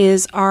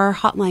is our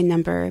hotline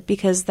number,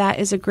 because that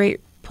is a great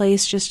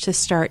place just to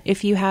start.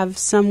 If you have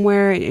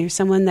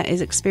someone that is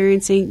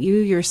experiencing, you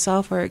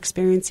yourself are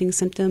experiencing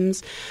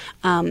symptoms,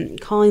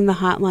 calling the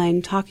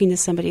hotline, talking to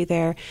somebody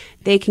there,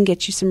 they can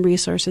get you some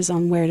resources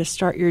on where to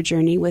start your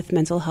journey with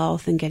mental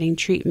health and getting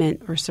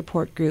treatment or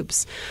support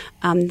groups.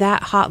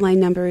 That hotline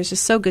number is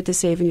just so good to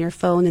save in your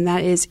phone, and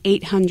that is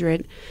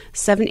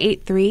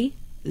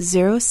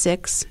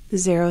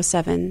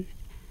 800-783-0607. And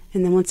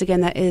then once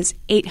again, that is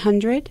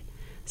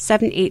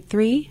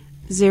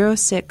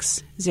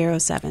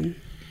 800-783-0607.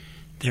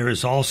 There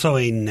is also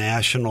a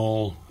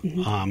national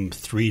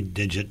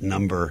 3-digit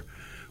number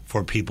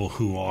for people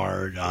who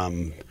are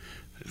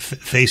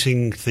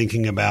facing,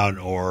 thinking about,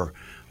 or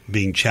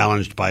being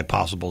challenged by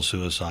possible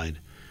suicide.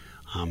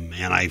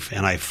 And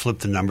I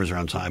flipped the numbers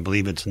around, so I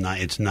believe it's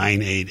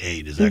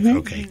 988. Is that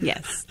okay?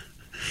 Yes.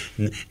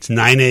 It's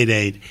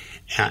 988,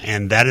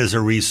 and that is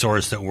a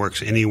resource that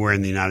works anywhere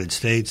in the United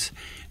States.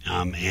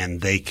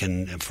 And they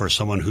can, for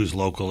someone who's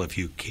local, if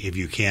you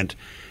can't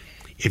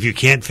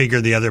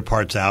figure the other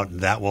parts out,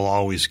 that will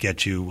always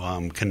get you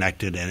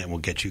connected, and it will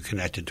get you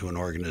connected to an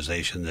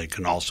organization that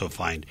can also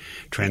find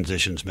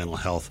Transitions Mental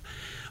Health.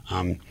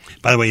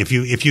 By the way, if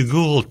you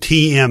Google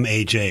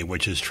TMHA,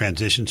 which is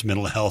Transitions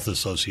Mental Health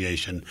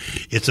Association,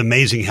 it's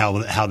amazing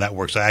how that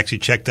works. I actually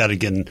checked that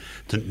again,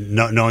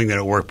 knowing that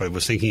it worked, but I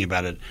was thinking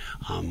about it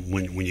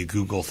when you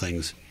Google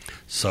things.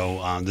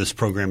 So this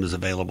program is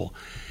available.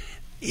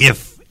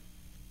 If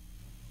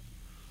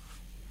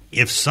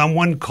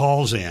someone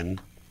calls in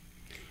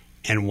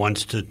and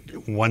wants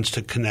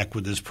to connect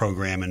with this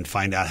program and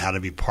find out how to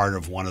be part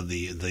of one of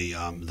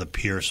the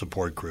peer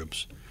support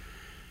groups,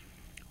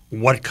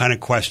 what kind of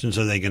questions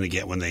are they going to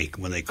get when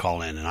they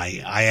call in? And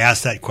I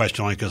ask that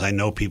question only because I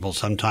know people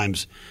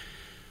sometimes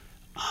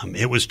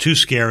it was too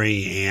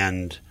scary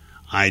and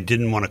I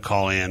didn't want to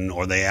call in,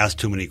 or they asked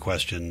too many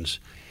questions.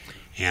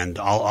 And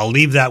I'll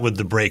leave that with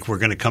the break. We're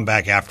going to come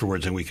back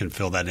afterwards and we can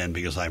fill that in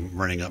because I'm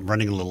running a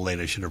little late.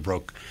 I should have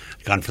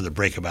gone for the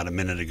break about a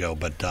minute ago.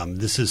 But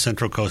this is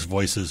Central Coast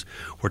Voices.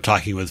 We're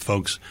talking with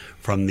folks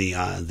from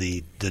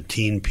the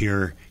Teen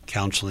Peer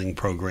Counseling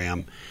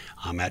Program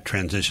at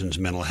Transitions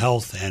Mental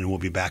Health, and we'll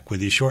be back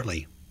with you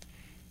shortly.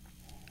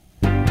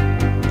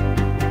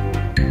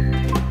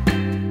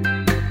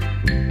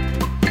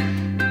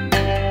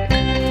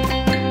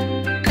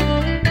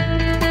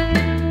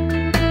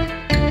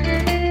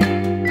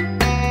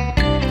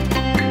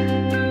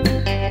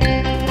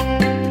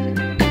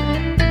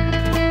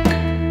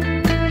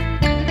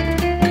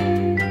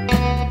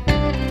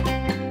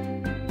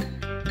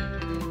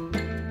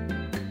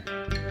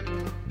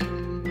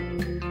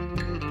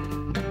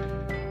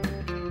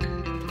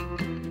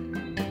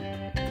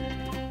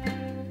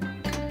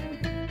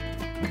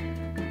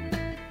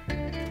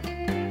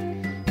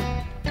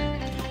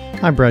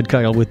 I'm Brad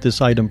Kyle with this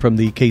item from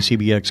the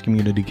KCBX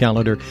Community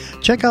Calendar.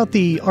 Check out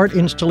the art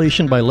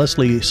installation by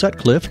Leslie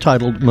Sutcliffe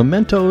titled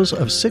Mementos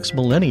of Six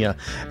Millennia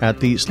at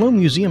the Sloan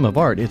Museum of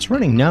Art. It's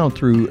running now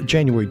through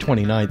January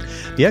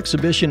 29th. The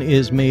exhibition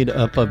is made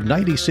up of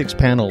 96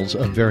 panels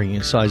of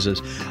varying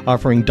sizes,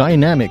 offering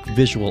dynamic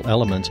visual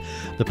elements.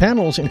 The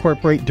panels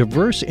incorporate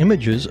diverse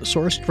images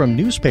sourced from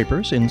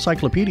newspapers,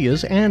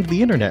 encyclopedias, and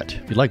the Internet.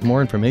 If you'd like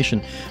more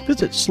information,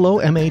 visit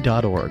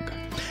slowma.org.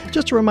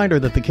 Just a reminder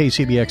that the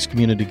KCBX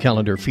Community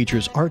Calendar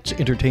features arts,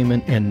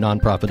 entertainment, and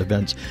nonprofit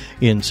events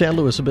in San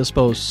Luis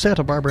Obispo,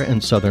 Santa Barbara,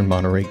 and southern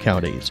Monterey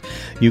counties.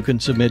 You can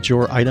submit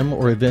your item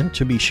or event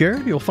to be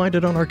shared. You'll find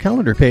it on our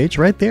calendar page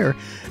right there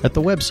at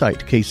the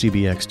website,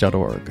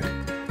 kcbx.org.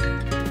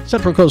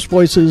 Central Coast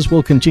Voices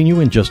will continue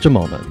in just a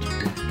moment.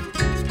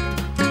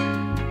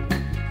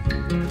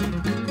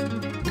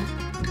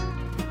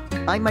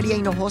 I'm Maria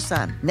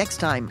Hinojosa. Next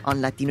time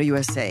on Latino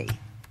USA,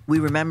 we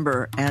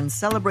remember and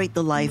celebrate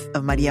the life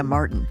of Maria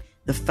Martin,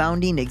 the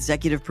founding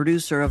executive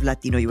producer of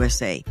Latino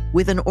USA.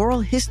 With an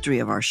oral history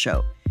of our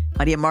show,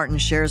 Maria Martin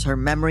shares her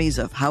memories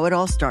of how it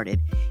all started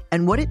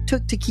and what it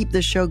took to keep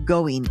the show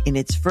going in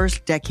its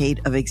first decade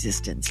of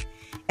existence.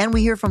 And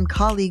we hear from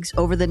colleagues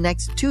over the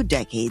next 2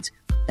 decades.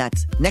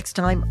 That's next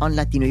time on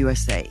Latino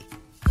USA.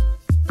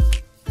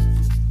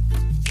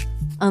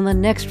 On the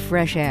next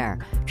Fresh Air,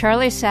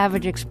 Charlie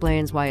Savage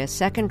explains why a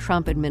second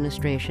Trump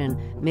administration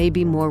may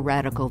be more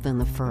radical than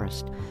the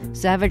first.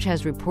 Savage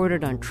has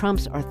reported on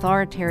Trump's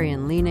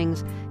authoritarian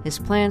leanings, his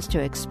plans to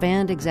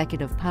expand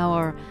executive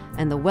power,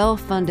 and the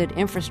well-funded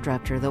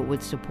infrastructure that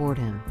would support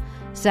him.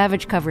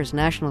 Savage covers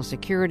national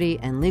security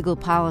and legal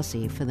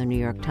policy for the New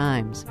York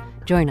Times.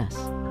 Join us.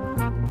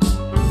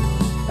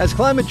 As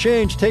climate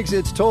change takes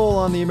its toll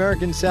on the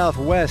American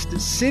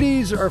Southwest,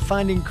 cities are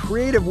finding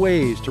creative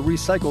ways to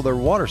recycle their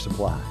water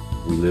supply.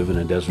 We live in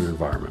a desert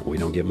environment. We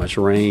don't get much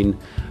rain.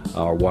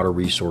 Our water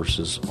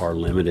resources are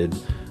limited.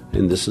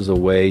 And this is a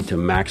way to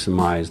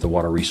maximize the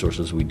water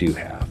resources we do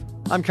have.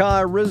 I'm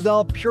Kai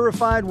Risdal.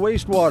 Purified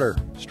wastewater,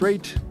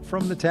 straight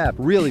from the tap.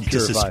 Really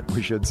purified,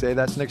 we should say.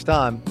 That's next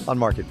time on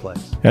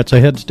Marketplace. That's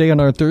ahead today on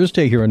our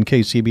Thursday here on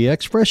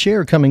KCBX. Fresh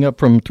Air coming up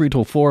from 3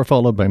 till 4,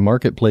 followed by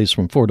Marketplace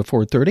from 4 to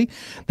 4:30.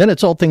 Then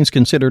it's All Things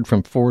Considered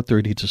from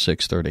 4:30 to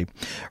 6:30.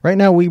 Right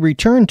now, we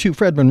return to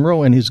Fred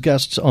Monroe and his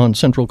guests on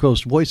Central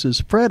Coast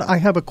Voices. Fred, I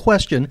have a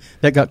question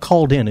that got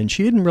called in, and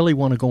she didn't really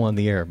want to go on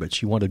the air, but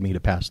she wanted me to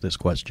pass this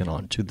question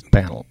on to the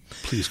panel.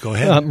 Please go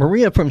ahead.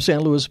 Maria from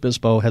San Luis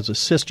Obispo has a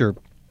sister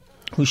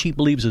who she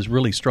believes is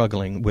really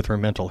struggling with her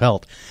mental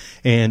health.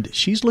 And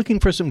she's looking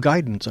for some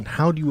guidance on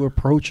how do you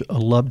approach a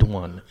loved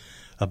one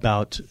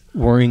about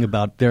worrying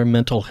about their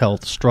mental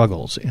health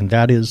struggles. And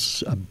that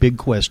is a big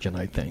question,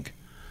 I think.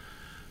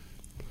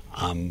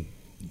 Some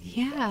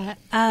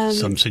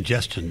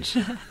suggestions.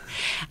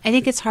 I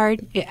think it's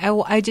hard.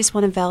 I just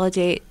want to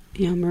validate,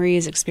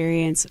 Maria's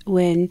experience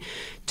when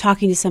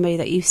talking to somebody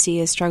that you see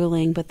is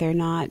struggling, but they're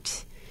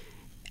not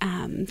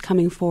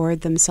coming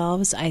forward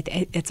themselves.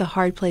 It's a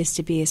hard place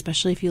to be,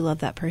 especially if you love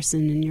that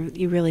person and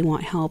you really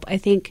want help. I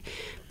think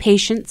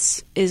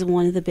patience is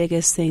one of the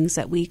biggest things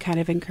that we kind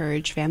of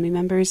encourage family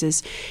members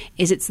is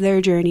it's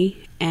their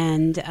journey,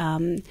 and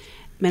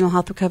mental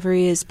health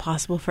recovery is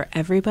possible for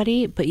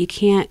everybody, but you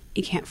can't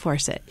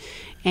force it.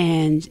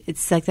 And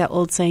it's like that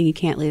old saying, you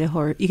can lead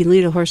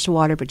a horse to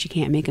water, but you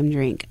can't make him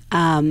drink.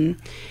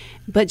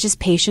 But just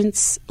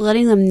patience,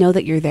 letting them know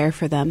that you're there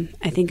for them,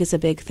 I think is a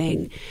big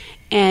thing.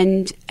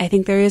 And I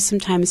think there is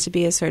sometimes to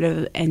be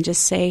assertive and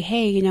just say,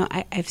 hey,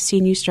 I've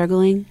seen you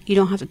struggling. You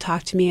don't have to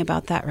talk to me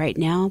about that right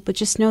now, but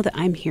just know that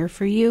I'm here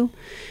for you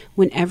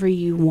whenever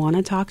you want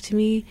to talk to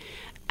me.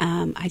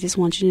 I just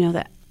want you to know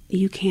that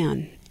you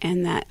can,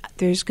 and that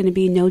there's going to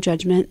be no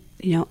judgment.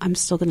 I'm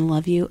still going to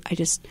love you.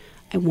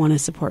 I want to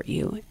support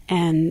you.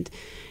 And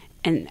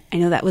I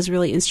know that was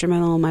really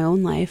instrumental in my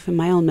own life and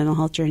my own mental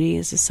health journey,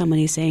 is just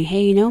somebody saying,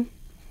 hey,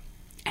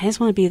 I just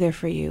want to be there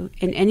for you.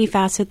 In any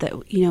facet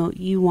that,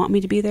 you want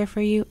me to be there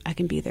for you, I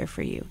can be there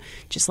for you.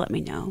 Just let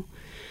me know.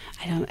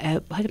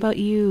 What about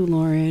you,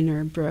 Lauren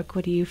or Brooke?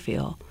 What do you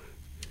feel?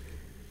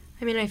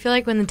 I mean, I feel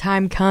like when the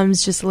time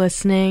comes, just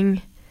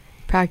listening,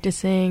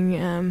 practicing,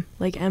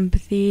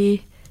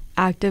 empathy,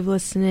 active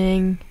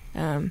listening.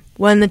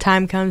 When the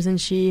time comes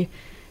and she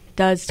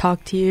does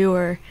talk to you,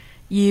 or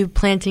you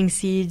planting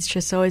seeds.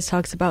 Tris always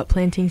talks about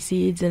planting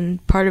seeds,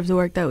 and part of the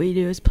work that we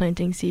do is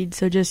planting seeds.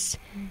 So just,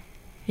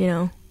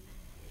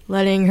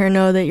 letting her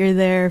know that you're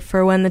there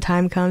for when the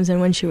time comes and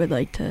when she would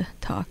like to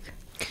talk.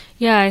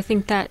 Yeah, I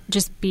think that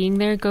just being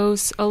there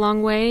goes a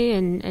long way,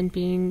 and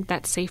being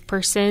that safe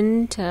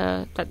person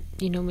that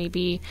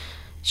maybe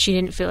she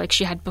didn't feel like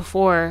she had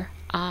before,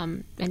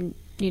 and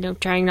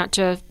trying not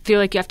to feel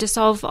like you have to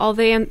solve all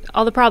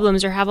the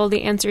problems or have all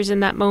the answers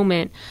in that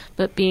moment,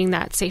 but being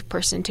that safe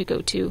person to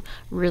go to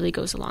really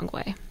goes a long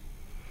way.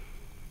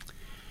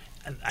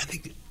 I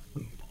think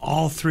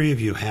all three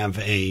of you have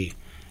a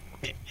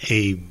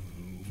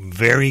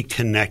very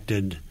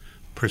connected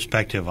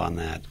perspective on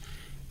that,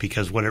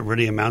 because what it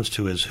really amounts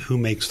to is who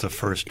makes the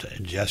first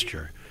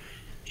gesture.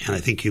 And I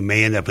think you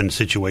may end up in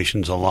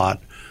situations a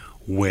lot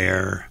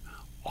where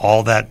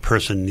all that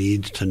person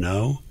needs to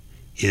know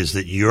is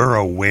that you're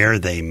aware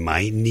they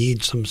might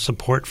need some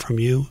support from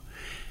you,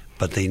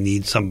 but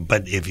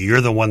but if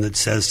you're the one that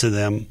says to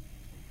them,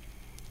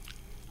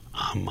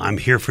 I'm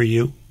here for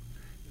you,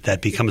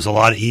 that becomes a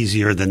lot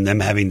easier than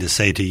them having to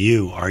say to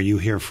you, are you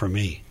here for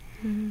me?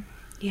 Mm-hmm.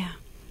 Yeah,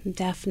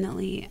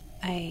 definitely.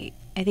 I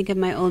think of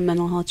my own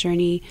mental health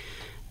journey,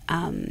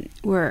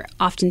 where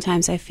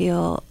oftentimes I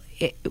feel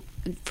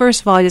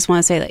first of all, I just want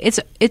to say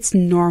that it's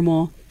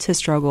normal to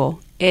struggle.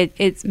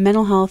 It's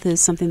mental health is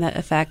something that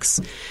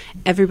affects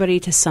everybody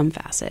to some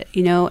facet,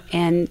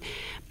 and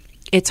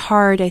it's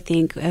hard, I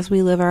think, as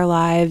we live our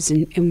lives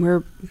and we're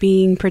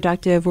being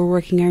productive, we're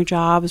working our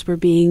jobs, we're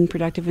being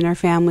productive in our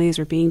families,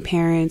 we're being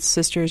parents,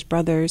 sisters,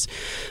 brothers,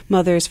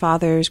 mothers,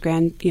 fathers,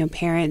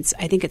 grandparents.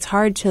 I think it's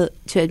hard to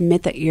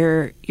admit that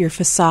your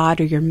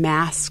facade or your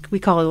mask, we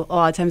call it a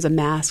lot of times a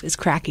mask, is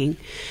cracking.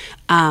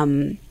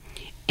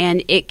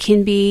 And it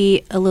can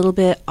be a little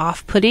bit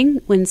off-putting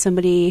when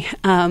somebody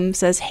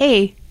says,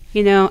 hey,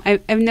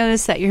 I've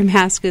noticed that your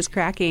mask is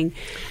cracking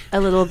a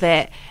little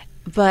bit.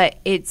 But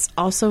it's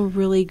also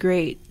really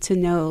great to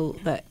know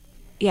that,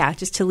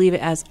 just to leave it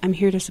as, I'm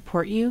here to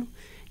support you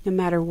no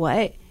matter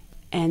what.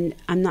 And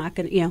I'm not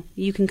going to,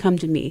 you can come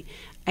to me.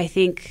 I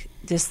think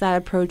just that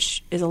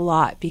approach is a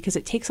lot, because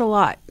it takes a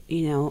lot,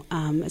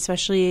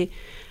 especially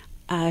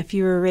if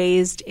you were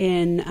raised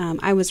in,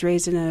 I was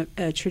raised in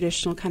a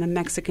traditional kind of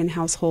Mexican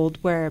household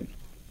where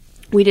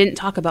we didn't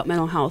talk about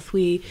mental health.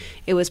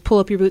 It was pull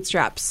up your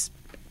bootstraps.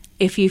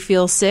 If you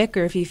feel sick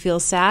or if you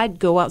feel sad,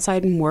 go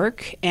outside and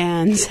work,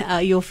 and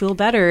you'll feel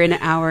better in an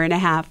hour and a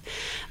half.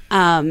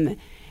 And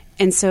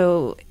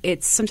so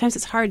sometimes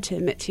it's hard to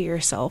admit to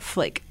yourself,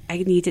 like, I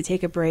need to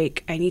take a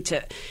break. I need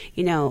to,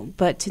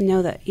 but to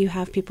know that you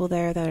have people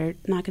there that are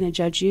not going to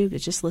judge you, but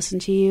just listen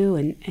to you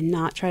and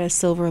not try to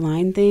silver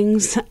line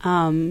things.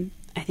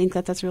 I think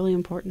that's really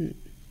important.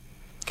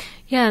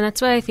 Yeah, and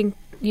that's why I think,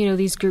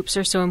 these groups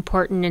are so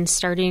important, and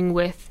starting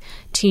with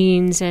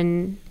teens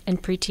and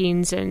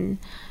preteens and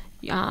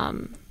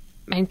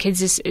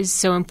kids is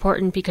so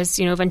important, because,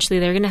 eventually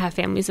they're going to have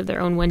families of their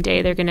own one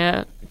day. They're going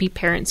to be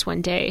parents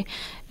one day.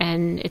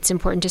 And it's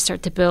important to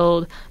start to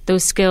build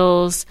those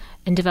skills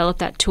and develop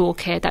that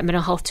toolkit, that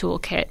mental health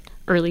toolkit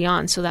early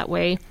on. So that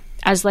way,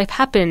 as life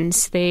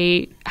happens,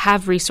 they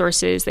have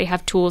resources, they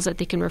have tools that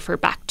they can refer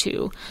back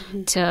to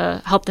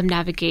help them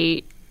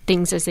navigate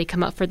things as they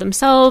come up for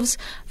themselves,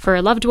 for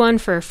a loved one,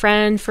 for a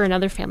friend, for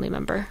another family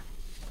member.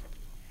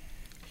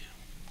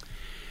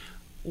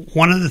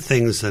 One of the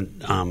things that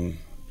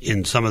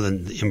in some of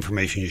the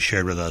information you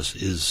shared with us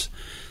is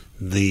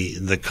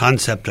the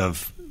concept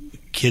of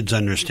kids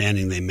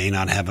understanding they may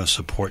not have a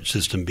support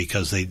system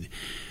because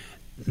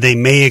they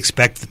may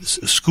expect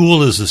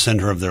school is the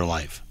center of their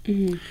life.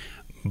 Mm-hmm.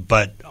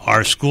 But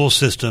our school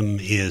system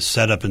is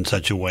set up in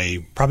such a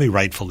way, probably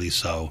rightfully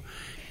so,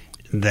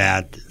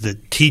 that the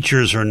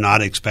teachers are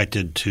not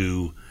expected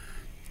to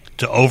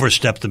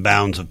overstep the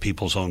bounds of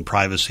people's own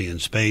privacy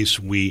and space.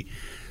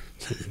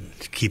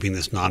 Keeping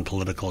this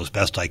non-political as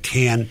best I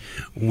can,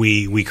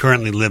 we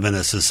currently live in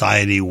a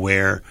society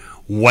where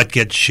what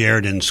gets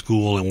shared in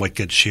school and what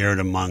gets shared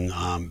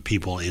among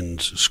people in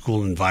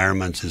school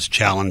environments is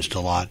challenged a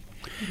lot.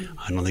 Mm-hmm.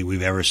 I don't think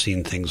we've ever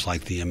seen things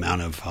like the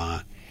amount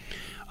of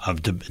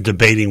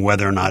debating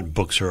whether or not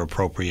books are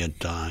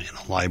appropriate in a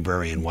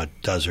library and what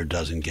does or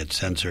doesn't get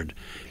censored.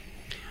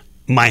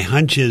 My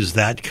hunch is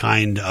that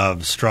kind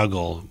of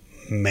struggle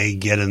may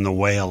get in the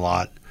way a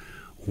lot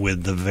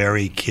with the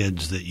very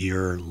kids that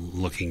you're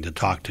looking to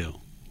talk to.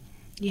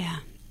 Yeah.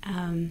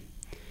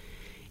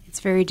 It's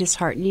very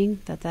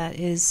disheartening that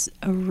is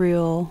a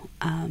real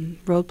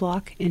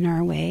roadblock in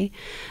our way.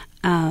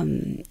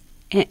 And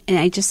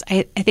I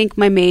think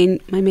my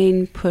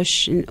main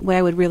push and what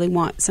I would really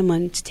want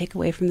someone to take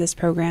away from this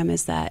program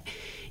is that,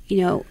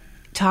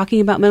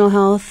 talking about mental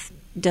health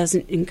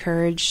doesn't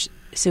encourage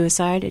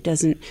suicide. It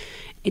doesn't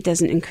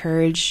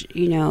encourage,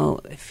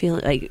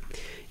 feel like,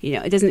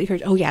 it doesn't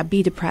encourage,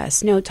 be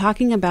depressed. No,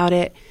 talking about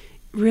it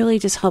really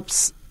just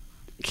helps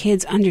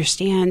kids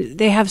understand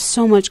they have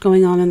so much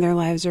going on in their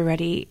lives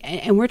already.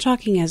 And we're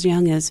talking as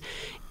young as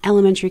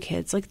elementary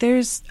kids. Like,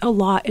 there's a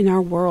lot in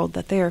our world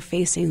that they are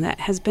facing that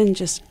has been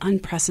just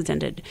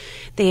unprecedented.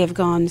 They have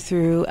gone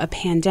through a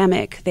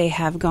pandemic. They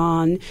have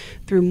gone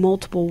through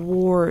multiple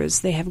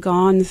wars. They have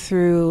gone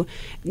through,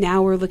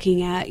 now we're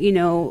looking at,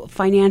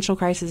 financial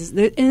crisis.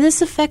 And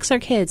this affects our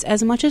kids.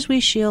 As much as we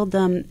shield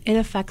them, it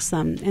affects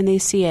them, and they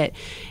see it.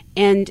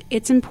 And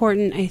it's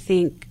important, I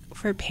think,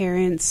 for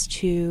parents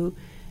to,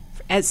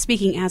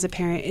 speaking as a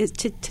parent, is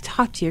to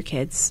talk to your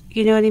kids.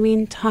 You know what I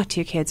mean? Talk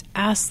to your kids.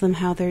 Ask them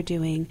how they're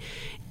doing.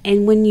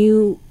 And when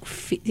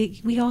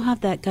we all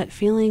have that gut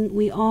feeling.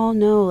 We all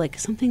know, like,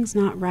 something's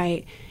not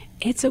right.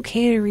 It's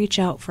okay to reach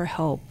out for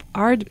help.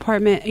 Our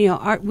department,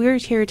 we're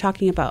here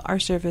talking about our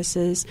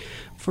services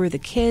for the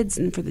kids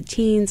and for the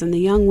teens and the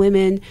young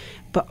women,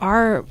 but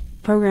our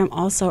program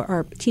also,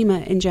 our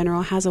TEMA in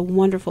general, has a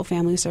wonderful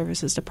family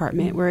services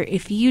department where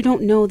if you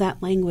don't know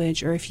that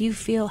language or if you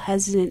feel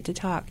hesitant to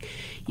talk,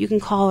 you can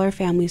call our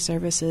family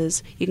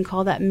services. You can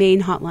call that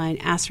main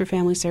hotline, ask for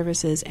family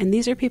services. And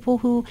these are people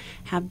who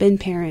have been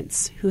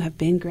parents, who have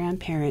been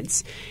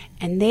grandparents,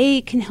 and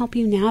they can help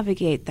you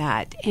navigate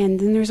that.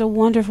 And then there's a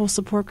wonderful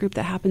support group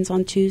that happens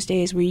on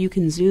Tuesdays where you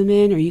can Zoom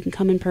in or you can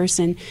come in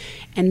person.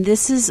 And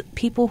this is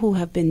people who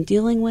have been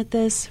dealing with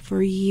this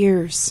for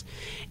years.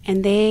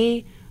 And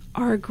they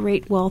are a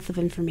great wealth of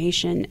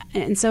information.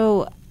 And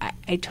so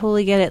I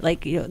totally get it,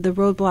 like, the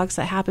roadblocks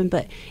that happen,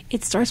 but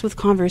it starts with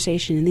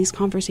conversation, and these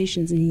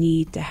conversations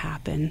need to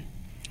happen.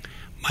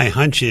 My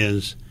hunch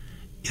is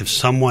if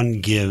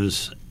someone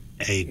gives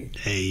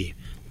a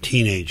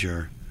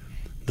teenager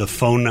the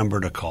phone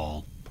number to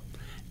call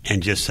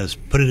and just says,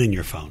 put it in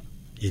your phone.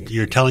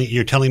 You're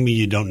telling me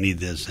you don't need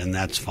this, and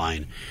that's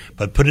fine.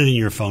 But put it in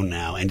your phone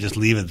now and just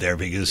leave it there,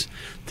 because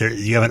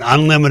you have an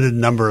unlimited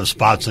number of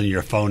spots on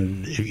your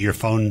phone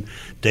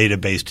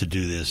database to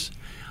do this.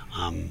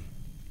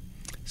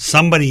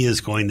 Somebody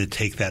is going to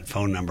take that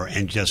phone number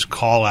and just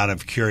call out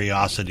of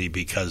curiosity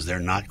because they're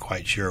not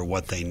quite sure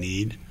what they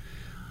need,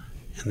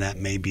 and that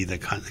may be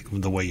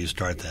the way you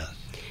start that.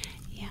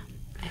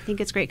 I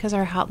think it's great because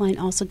our hotline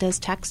also does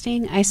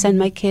texting. I send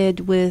my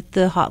kid with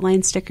the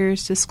hotline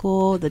stickers to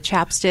school, the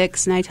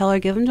chapsticks, and I tell her,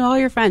 give them to all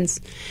your friends.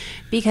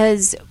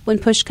 Because when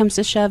push comes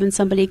to shove and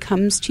somebody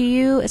comes to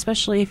you,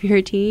 especially if you're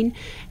a teen,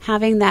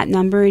 having that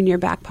number in your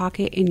back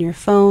pocket, in your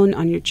phone,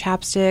 on your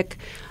chapstick,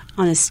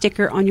 on a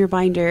sticker on your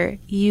binder,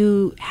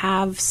 you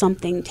have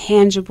something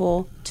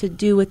tangible to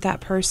do with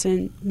that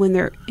person when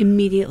they're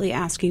immediately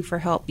asking for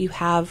help. You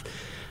have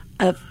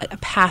a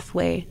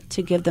pathway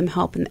to give them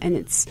help, and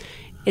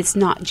it's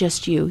not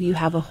just you. You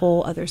have a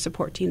whole other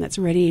support team that's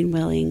ready and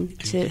willing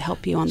to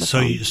help you on the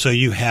phone. So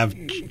you have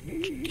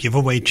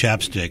giveaway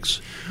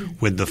chapsticks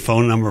with the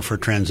phone number for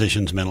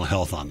Transitions Mental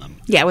Health on them.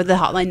 Yeah, with the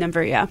hotline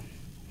number, yeah.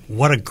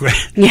 What a great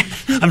 – yeah.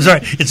 I'm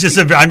sorry. It's just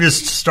I'm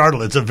just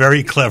startled. It's a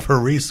very clever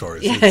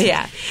resource.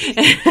 Yeah.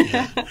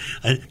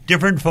 A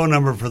different phone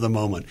number for the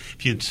moment.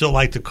 If you'd still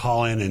like to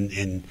call in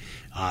and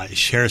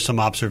share some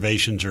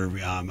observations or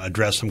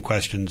address some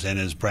questions, and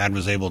as Brad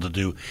was able to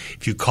do,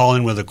 if you call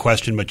in with a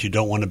question but you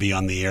don't want to be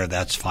on the air,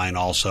 that's fine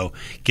also.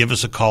 Give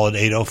us a call at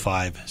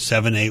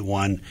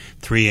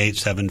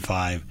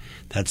 805-781-3875.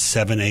 That's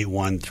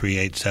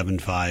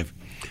 781-3875.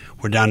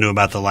 We're down to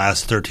about the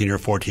last 13 or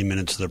 14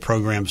 minutes of the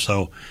program,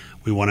 so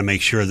we want to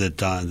make sure that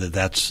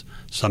that's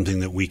something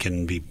that we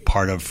can be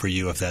part of for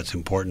you if that's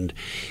important.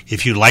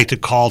 If you'd like to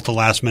call at the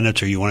last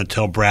minute, or you want to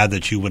tell Brad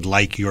that you would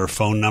like your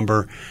phone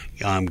number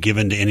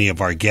given to any of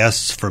our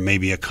guests for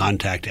maybe a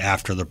contact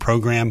after the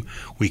program,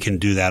 we can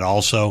do that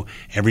also.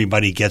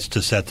 Everybody gets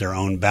to set their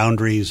own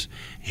boundaries,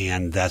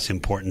 and that's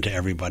important to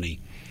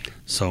everybody.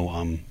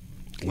 So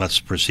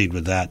let's proceed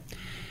with that.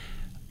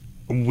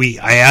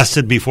 I asked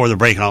it before the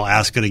break, and I'll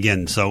ask it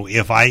again. So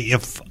if I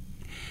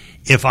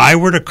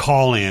were to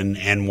call in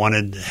and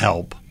wanted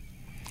help,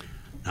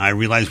 Now, I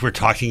realize we're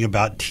talking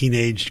about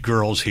teenage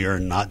girls here,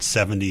 not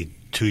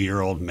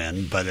 72-year-old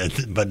men, but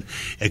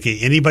okay,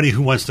 anybody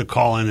who wants to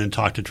call in and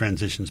talk to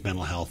Transitions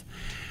Mental Health,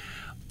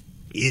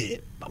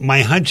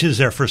 my hunch is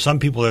there for some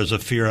people there's a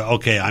fear,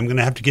 okay, I'm going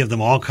to have to give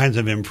them all kinds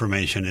of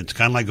information. It's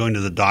kind of like going to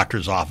the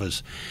doctor's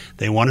office.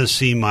 They want to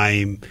see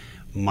my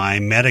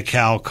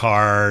Medi-Cal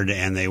card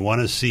and they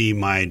want to see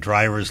my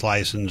driver's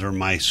license or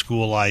my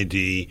school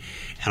ID,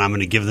 and I'm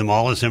going to give them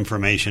all this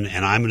information,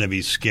 and I'm going to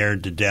be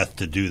scared to death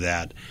to do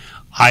that.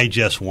 I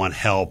just want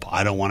help.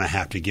 I don't want to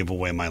have to give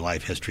away my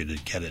life history to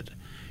get it.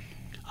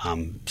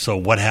 So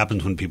what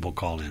happens when people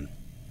call in?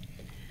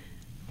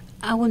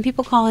 When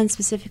people call in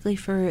specifically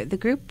for the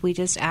group, we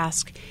just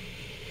ask,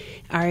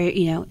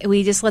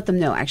 we just let them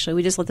know, actually.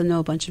 We just let them know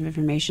a bunch of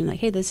information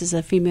like, hey, this is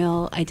a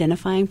female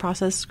identifying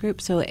process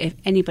group. So if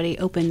anybody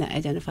open that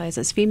identifies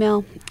as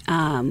female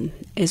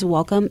is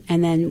welcome.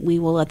 And then we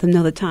will let them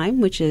know the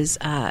time, which is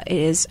it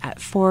is at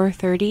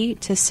 4:30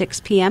 to 6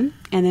 p.m.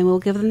 And then we'll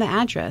give them the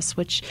address,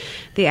 which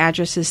the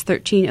address is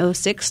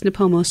 1306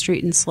 Napomo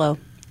Street in SLO.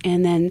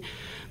 And then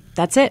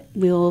that's it.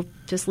 We'll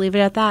just leave it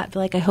at that. Be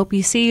like, I hope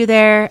you see you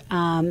there.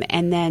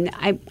 And then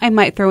I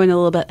might throw in a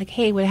little bit like,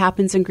 hey, what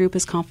happens in group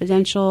is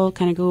confidential,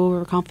 kind of go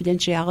over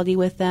confidentiality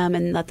with them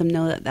and let them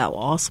know that that will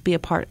also be a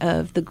part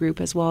of the group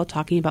as well,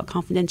 talking about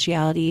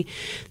confidentiality,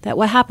 that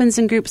what happens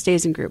in group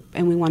stays in group.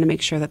 And we want to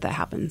make sure that that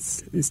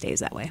happens and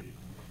stays that way.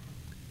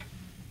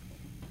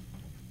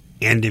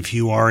 And if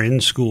you are in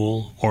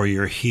school or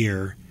you're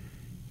here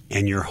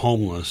and you're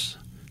homeless,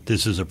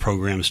 this is a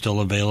program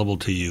still available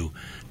to you.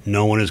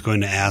 No one is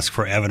going to ask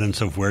for evidence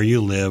of where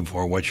you live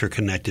or what you're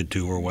connected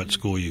to or what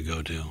school you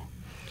go to.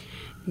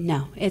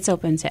 No, it's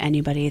open to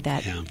anybody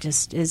that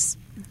just is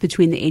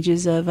between the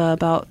ages of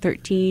about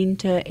 13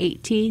 to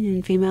 18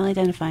 and female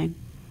identifying.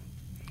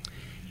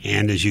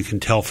 And as you can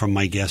tell from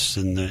my guests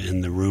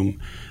in the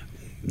room,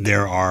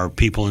 there are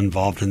people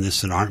involved in this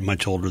that aren't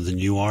much older than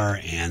you are,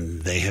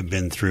 and they have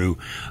been through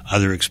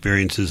other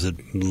experiences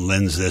that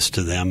lends this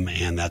to them,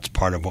 and that's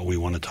part of what we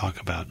want to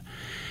talk about.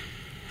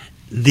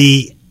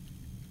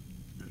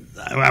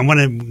 I want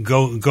to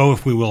go,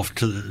 if we will,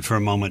 for a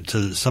moment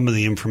to some of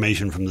the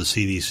information from the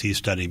CDC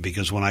study,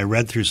 because when I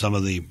read through some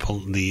of the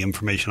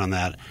information on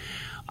that,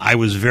 I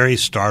was very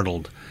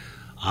startled.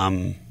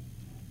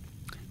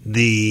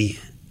 The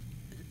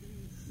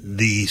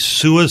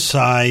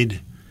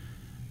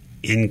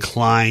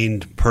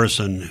suicide-inclined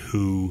person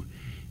who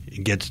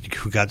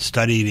got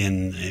studied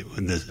when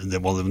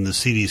the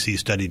CDC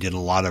study did a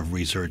lot of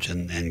research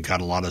and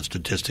got a lot of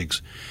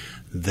statistics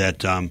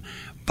that.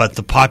 But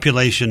the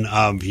population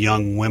of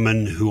young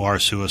women who are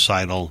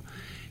suicidal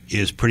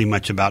is pretty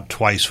much about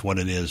twice what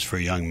it is for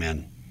young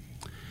men.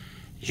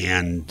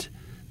 And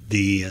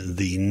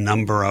the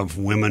number of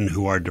women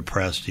who are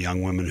depressed,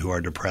 young women who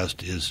are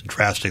depressed, is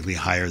drastically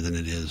higher than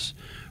it is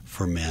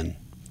for men.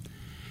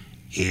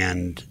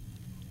 And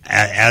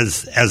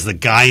as the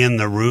guy in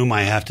the room,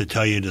 I have to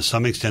tell you, to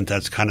some extent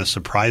that's kind of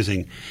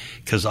surprising,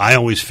 because I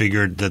always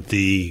figured that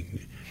the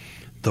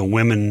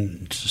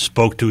women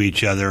spoke to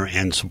each other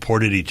and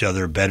supported each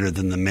other better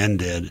than the men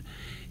did.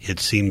 It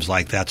seems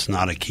like that's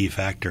not a key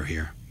factor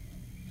here.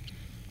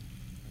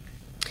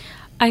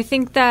 I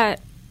think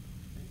that,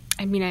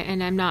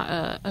 and I'm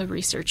not a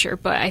researcher,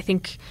 but I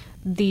think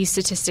the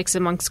statistics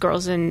amongst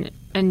girls and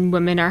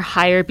women are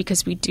higher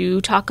because we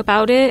do talk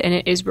about it and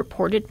it is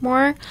reported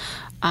more.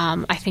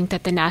 I think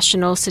that the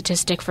national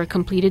statistic for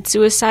completed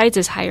suicides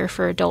is higher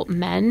for adult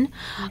men,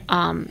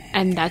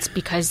 and that's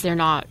because they're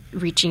not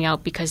reaching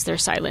out, because they're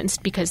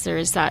silenced, because there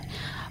is that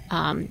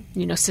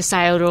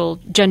societal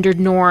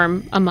gendered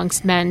norm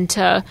amongst men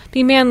to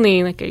be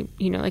manly,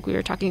 like we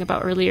were talking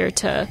about earlier,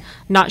 to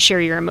not share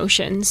your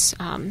emotions.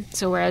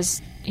 So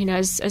whereas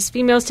as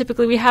females,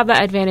 typically we have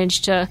that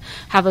advantage to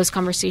have those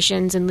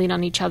conversations and lean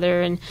on each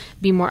other and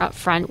be more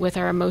upfront with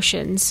our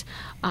emotions.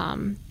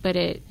 But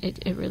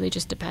it really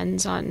just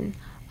depends on,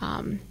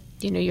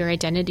 your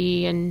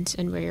identity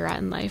and where you're at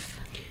in life.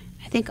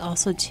 I think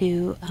also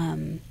too,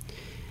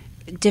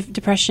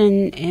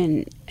 depression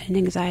and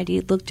anxiety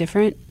look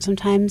different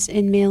sometimes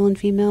in male and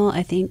female.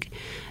 I think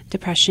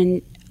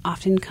depression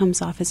often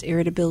comes off as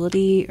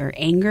irritability or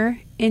anger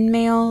in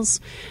males.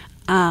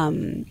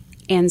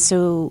 And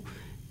so,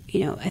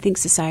 I think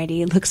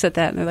society looks at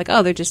that and they're like,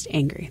 oh, they're just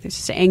angry. They're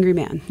just an angry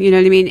man. You know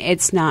what I mean?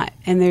 It's not.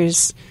 And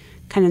there's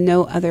kind of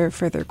no other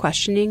further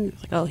questioning.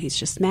 Like, oh, he's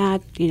just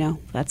mad.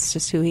 That's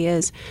just who he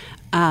is.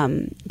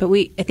 But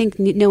I think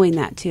knowing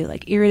that too,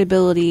 like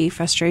irritability,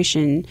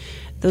 frustration,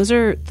 those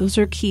are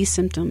key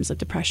symptoms of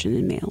depression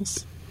in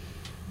males.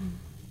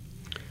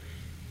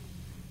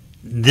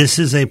 This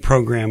is a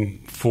program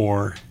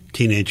for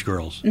teenage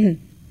girls.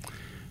 Mm-hmm.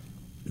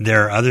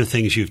 There are other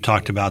things you've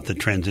talked about that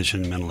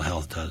Transition Mental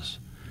Health does.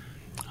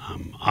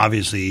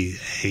 Obviously,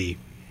 a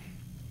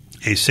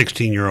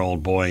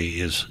 16-year-old boy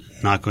is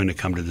not going to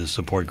come to this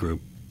support group.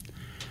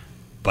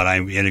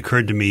 But it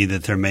occurred to me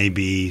that there may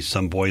be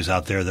some boys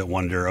out there that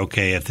wonder,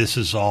 okay, if this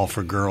is all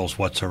for girls,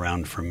 what's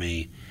around for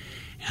me?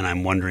 And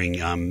I'm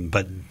wondering,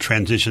 but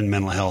Transition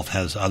Mental Health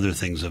has other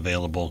things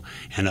available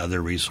and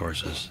other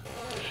resources.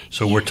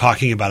 So we're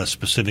talking about a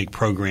specific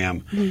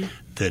program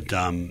that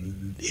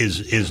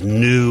is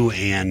new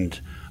and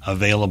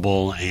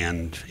available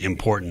and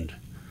important.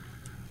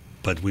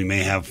 But we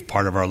may have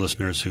part of our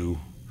listeners who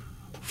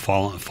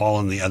fall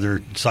on the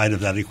other side of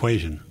that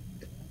equation.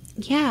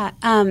 Yeah,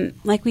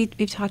 like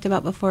we've talked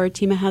about before,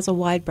 TIMA has a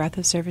wide breadth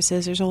of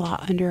services. There's a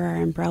lot under our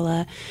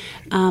umbrella.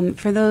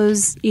 For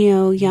those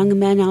young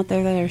men out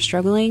there that are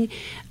struggling,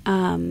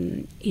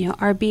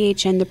 our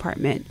BHN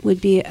department would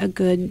be a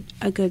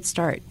good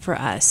start for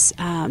us.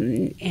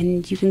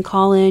 And you can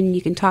call in,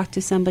 you can talk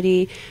to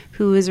somebody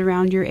who is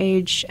around your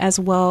age as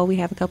well. We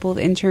have a couple of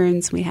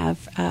interns. We have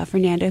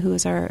Fernanda, who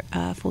is our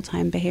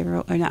full-time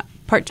behavioral, or not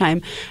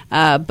part-time,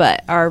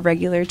 but our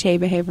regular TAE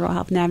behavioral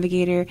health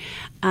navigator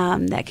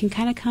that can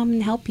kind of come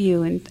and help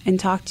you and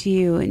talk to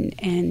you.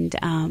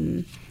 And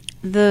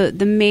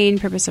the main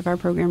purpose of our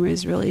program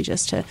is really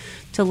just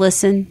to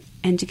listen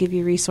and to give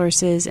you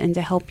resources and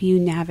to help you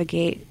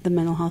navigate the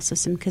mental health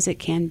system, because it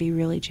can be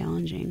really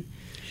challenging.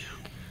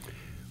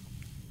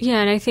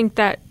 Yeah, and I think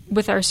that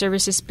with our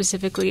services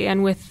specifically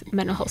and with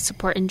mental health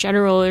support in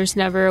general, there's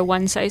never a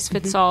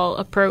one-size-fits-all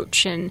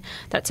approach, and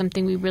that's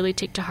something we really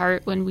take to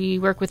heart. When we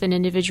work with an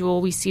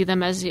individual, we see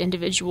them as an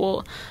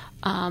individual.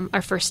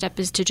 Our first step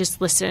is to just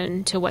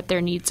listen to what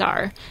their needs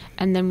are,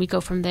 and then we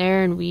go from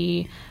there and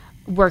we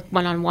work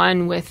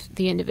one-on-one with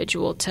the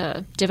individual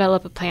to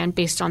develop a plan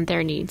based on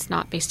their needs,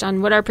 not based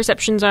on what our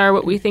perceptions are,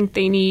 what we think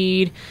they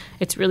need.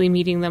 It's really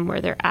meeting them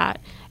where they're at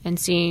and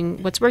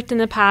seeing what's worked in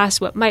the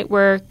past, what might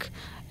work,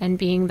 and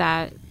being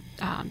that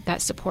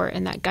support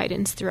and that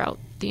guidance throughout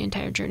the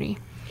entire journey.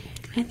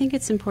 I think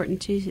it's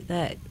important too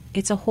that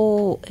it's a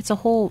whole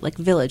like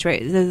village,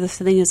 right? The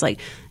thing is, like,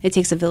 it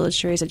takes a village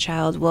to raise a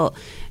child. Well,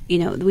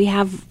 we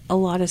have a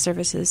lot of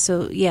services.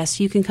 So yes,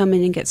 you can come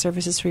in and get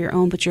services for your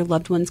own, but your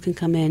loved ones can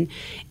come in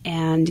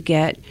and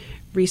get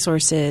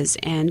resources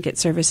and get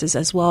services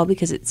as well,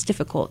 because it's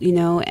difficult,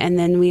 and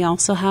then we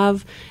also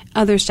have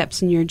other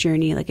steps in your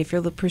journey. Like if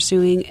you're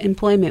pursuing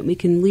employment, we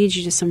can lead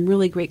you to some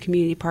really great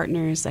community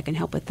partners that can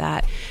help with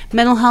that.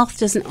 Mental health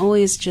doesn't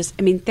always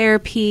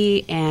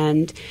therapy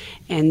and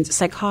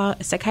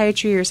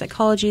psychiatry or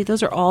psychology,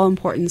 those are all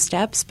important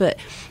steps, but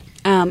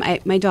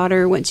my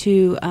daughter went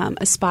to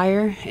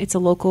Aspire. It's a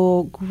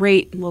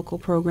great local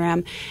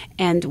program.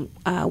 And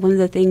one of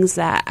the things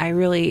that I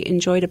really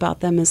enjoyed about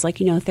them is,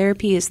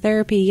 therapy is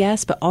therapy,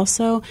 yes, but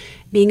also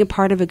being a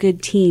part of a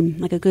good team,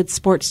 like a good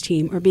sports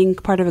team, or being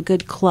part of a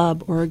good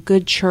club or a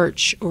good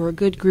church or a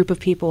good group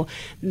of people,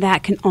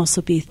 that can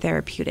also be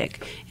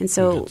therapeutic. And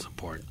so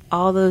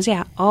all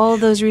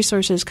those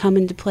resources come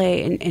into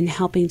play in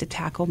helping to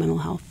tackle mental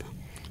health.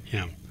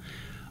 Yeah.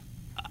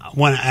 I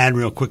want to add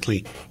real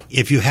quickly,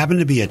 if you happen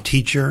to be a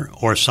teacher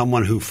or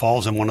someone who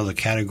falls in one of the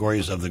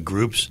categories of the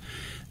groups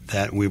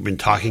that we've been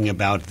talking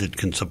about that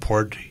can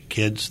support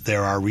kids,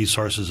 there are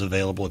resources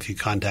available if you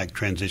contact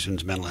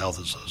Transitions Mental Health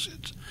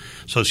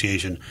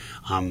Association.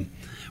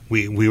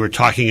 We were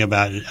talking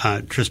about,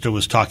 Trista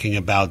was talking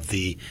about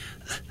the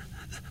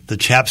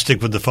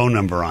chapstick with the phone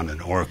number on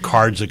it, or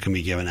cards that can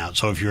be given out.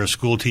 So if you're a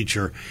school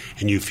teacher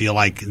and you feel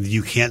like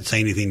you can't say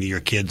anything to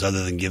your kids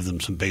other than give them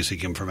some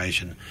basic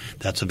information,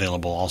 that's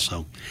available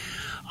also.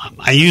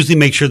 I usually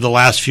make sure the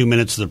last few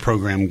minutes of the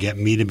program get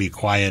me to be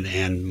quiet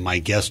and my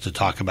guests to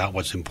talk about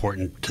what's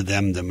important to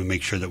them, then we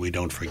make sure that we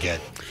don't forget.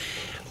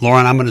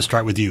 Lauren, I'm going to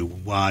start with you.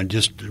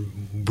 Just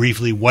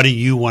briefly, what do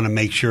you want to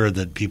make sure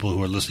that people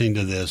who are listening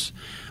to this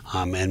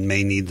and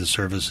may need the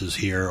services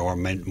here or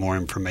more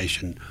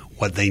information,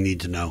 what they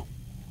need to know?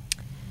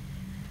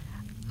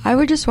 I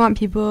would just want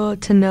people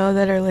to know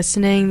that are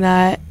listening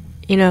that,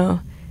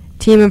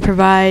 TIMA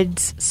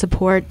provides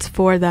support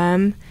for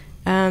them.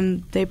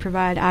 They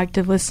provide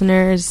active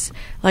listeners.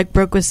 Like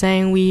Brooke was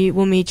saying, we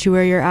will meet you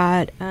where you're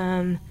at.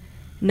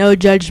 No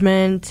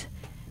judgment,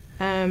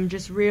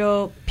 just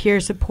real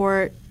peer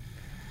support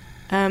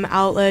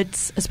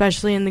outlets,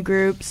 especially in the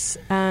groups.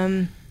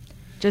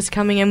 Just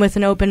coming in with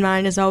an open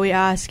mind is all we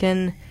ask,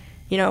 and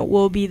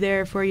we'll be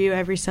there for you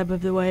every step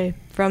of the way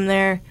from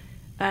there,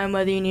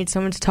 whether you need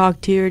someone to talk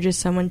to or just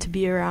someone to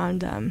be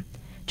around.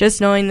 Just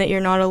knowing that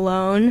you're not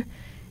alone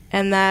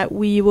and that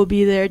we will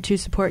be there to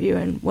support you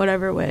in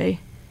whatever way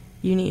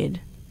you need.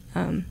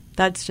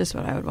 That's just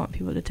what I would want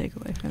people to take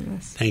away from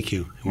this. Thank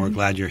you. And we're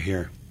glad you're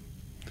here.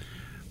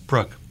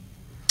 Brooke?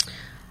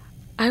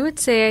 I would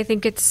say I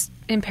think it's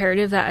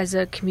imperative that as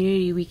a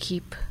community we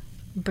keep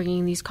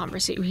bringing these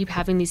we keep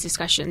having these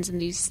discussions and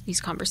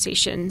these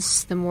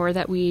conversations. The more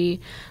that we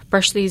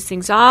brush these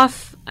things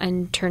off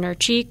and turn our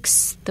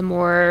cheeks, the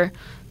more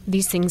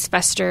these things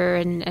fester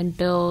and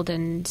build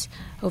and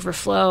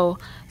overflow.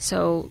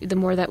 So the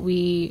more that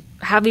we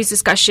have these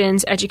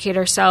discussions, educate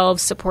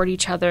ourselves, support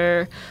each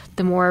other,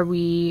 the more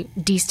we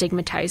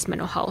destigmatize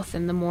mental health,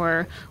 and the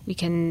more we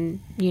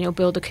can,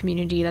 build a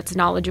community that's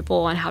knowledgeable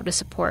on how to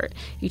support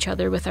each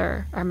other with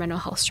our mental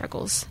health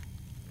struggles.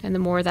 And the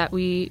more that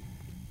we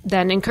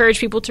then encourage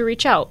people to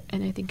reach out.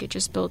 And I think it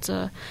just builds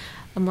a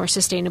more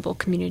sustainable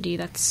community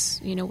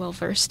that's, well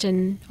versed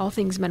in all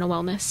things mental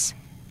wellness.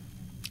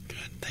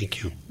 Good.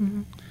 Thank you.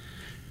 Mm-hmm.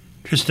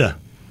 Trista.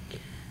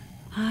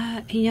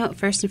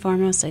 First and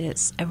foremost,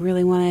 I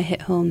really want to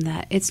hit home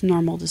that it's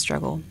normal to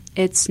struggle.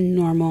 It's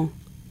normal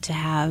to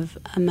have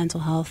a mental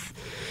health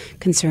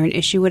concern,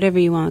 issue, whatever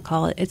you want to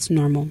call it. It's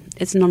normal.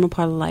 It's a normal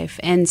part of life.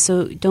 And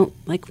so don't,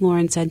 like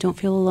Lauren said, don't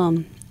feel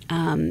alone.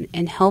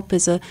 And help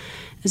is a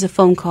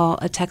phone call,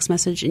 a text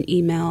message, an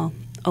email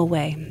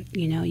away.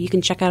 You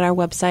can check out our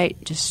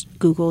website. Just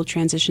Google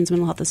Transitions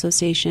Mental Health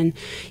Association.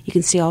 You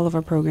can see all of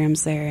our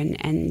programs there,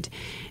 and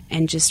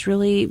just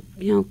really,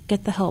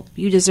 get the help.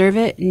 You deserve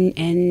it,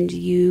 and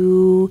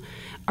you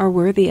are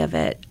worthy of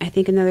it. I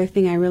think another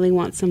thing I really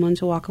want someone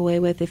to walk away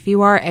with, if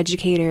you are an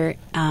educator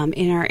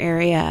in our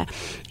area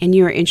and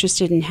you are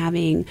interested in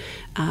having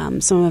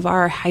some of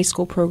our high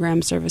school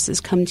program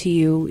services come to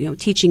you,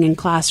 teaching in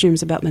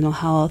classrooms about mental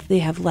health. They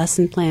have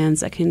lesson plans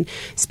that can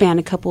span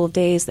a couple of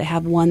days. They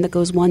have one that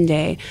goes one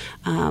day.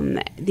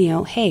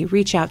 Hey,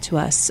 reach out to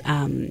us.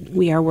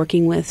 We are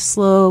working with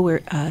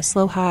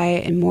SLO High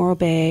in Morro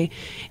Bay,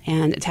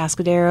 and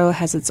Atascadero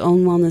has its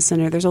own wellness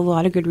center. There's a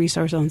lot of good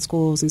resources on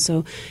schools, and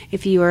so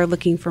if you are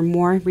looking for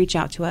more, reach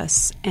out to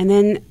us. And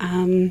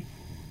then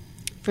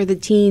for the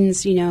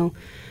teens,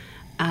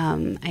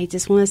 I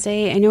just want to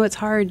say, I know it's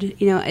hard.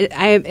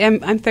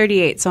 I'm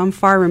 38, so I'm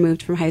far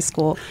removed from high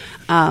school,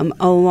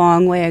 a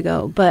long way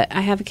ago. But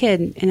I have a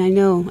kid, and I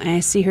know, and I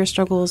see her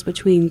struggles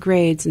between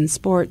grades and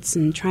sports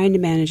and trying to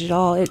manage it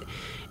all.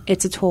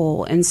 It's a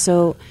toll, and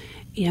so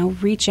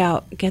reach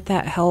out, get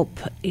that help.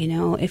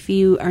 If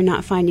you are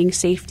not finding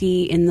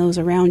safety in those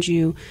around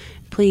you,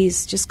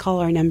 please just call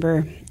our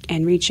number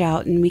and reach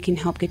out, and we can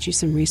help get you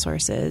some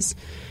resources.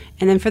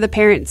 And then for the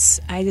parents,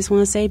 I just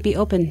want to say, be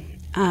open.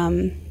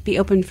 Be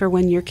open for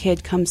when your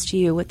kid comes to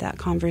you with that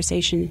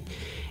conversation.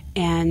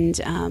 And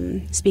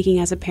speaking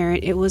as a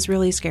parent, it was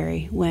really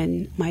scary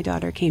when my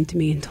daughter came to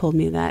me and told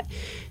me that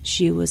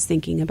she was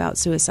thinking about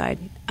suicide.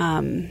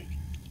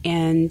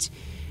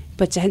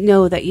 But to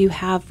know that you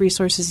have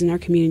resources in our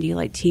community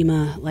like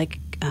TEMA, like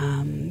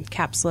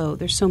CAPSLO,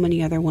 there's so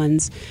many other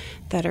ones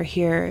that are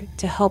here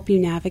to help you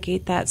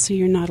navigate that so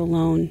you're not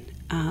alone,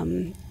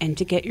 and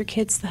to get your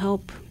kids the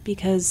help,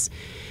 because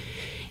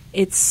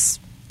it's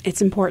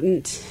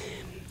important.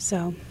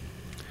 So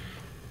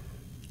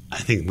I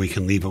think we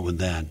can leave it with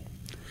that.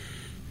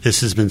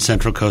 This has been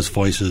Central Coast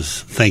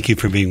Voices. Thank you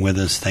for being with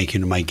us. Thank you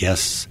to my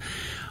guests.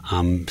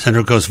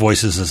 Central Coast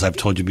Voices, as I've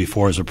told you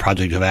before, is a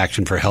project of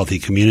action for healthy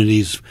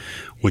communities,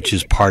 which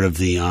is part of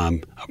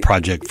the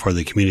project for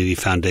the Community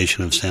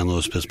Foundation of San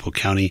Luis Obispo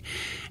County.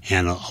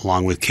 And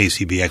along with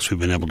KCBX, we've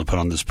been able to put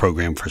on this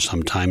program for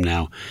some time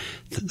now.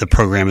 The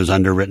program is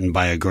underwritten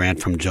by a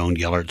grant from Joan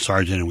Gellert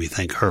Sargent, and we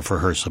thank her for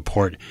her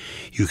support.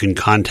 You can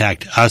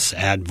contact us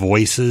at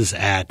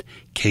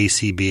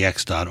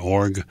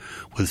voices@kcbx.org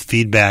with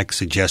feedback,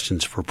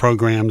 suggestions for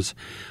programs,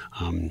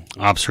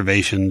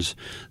 observations.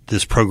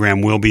 This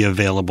program will be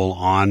available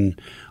on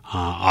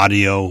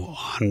audio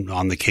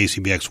on the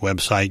KCBX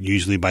website,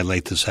 usually by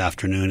late this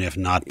afternoon, if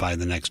not by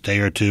the next day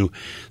or two,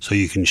 so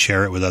you can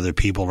share it with other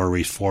people or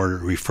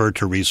refer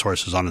to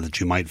resources on it that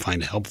you might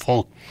find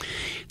helpful.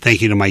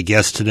 Thank you to my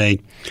guests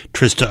today,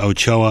 Trista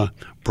Ochoa,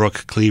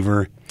 Brooke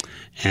Cleaver,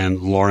 and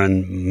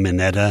Lauren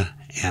Mineta,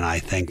 and I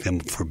thank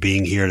them for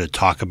being here to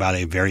talk about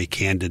a very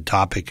candid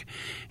topic.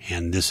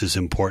 And this is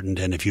important.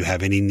 And if you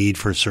have any need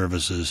for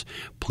services,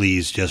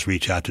 please just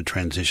reach out to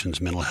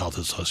Transitions Mental Health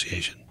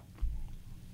Association.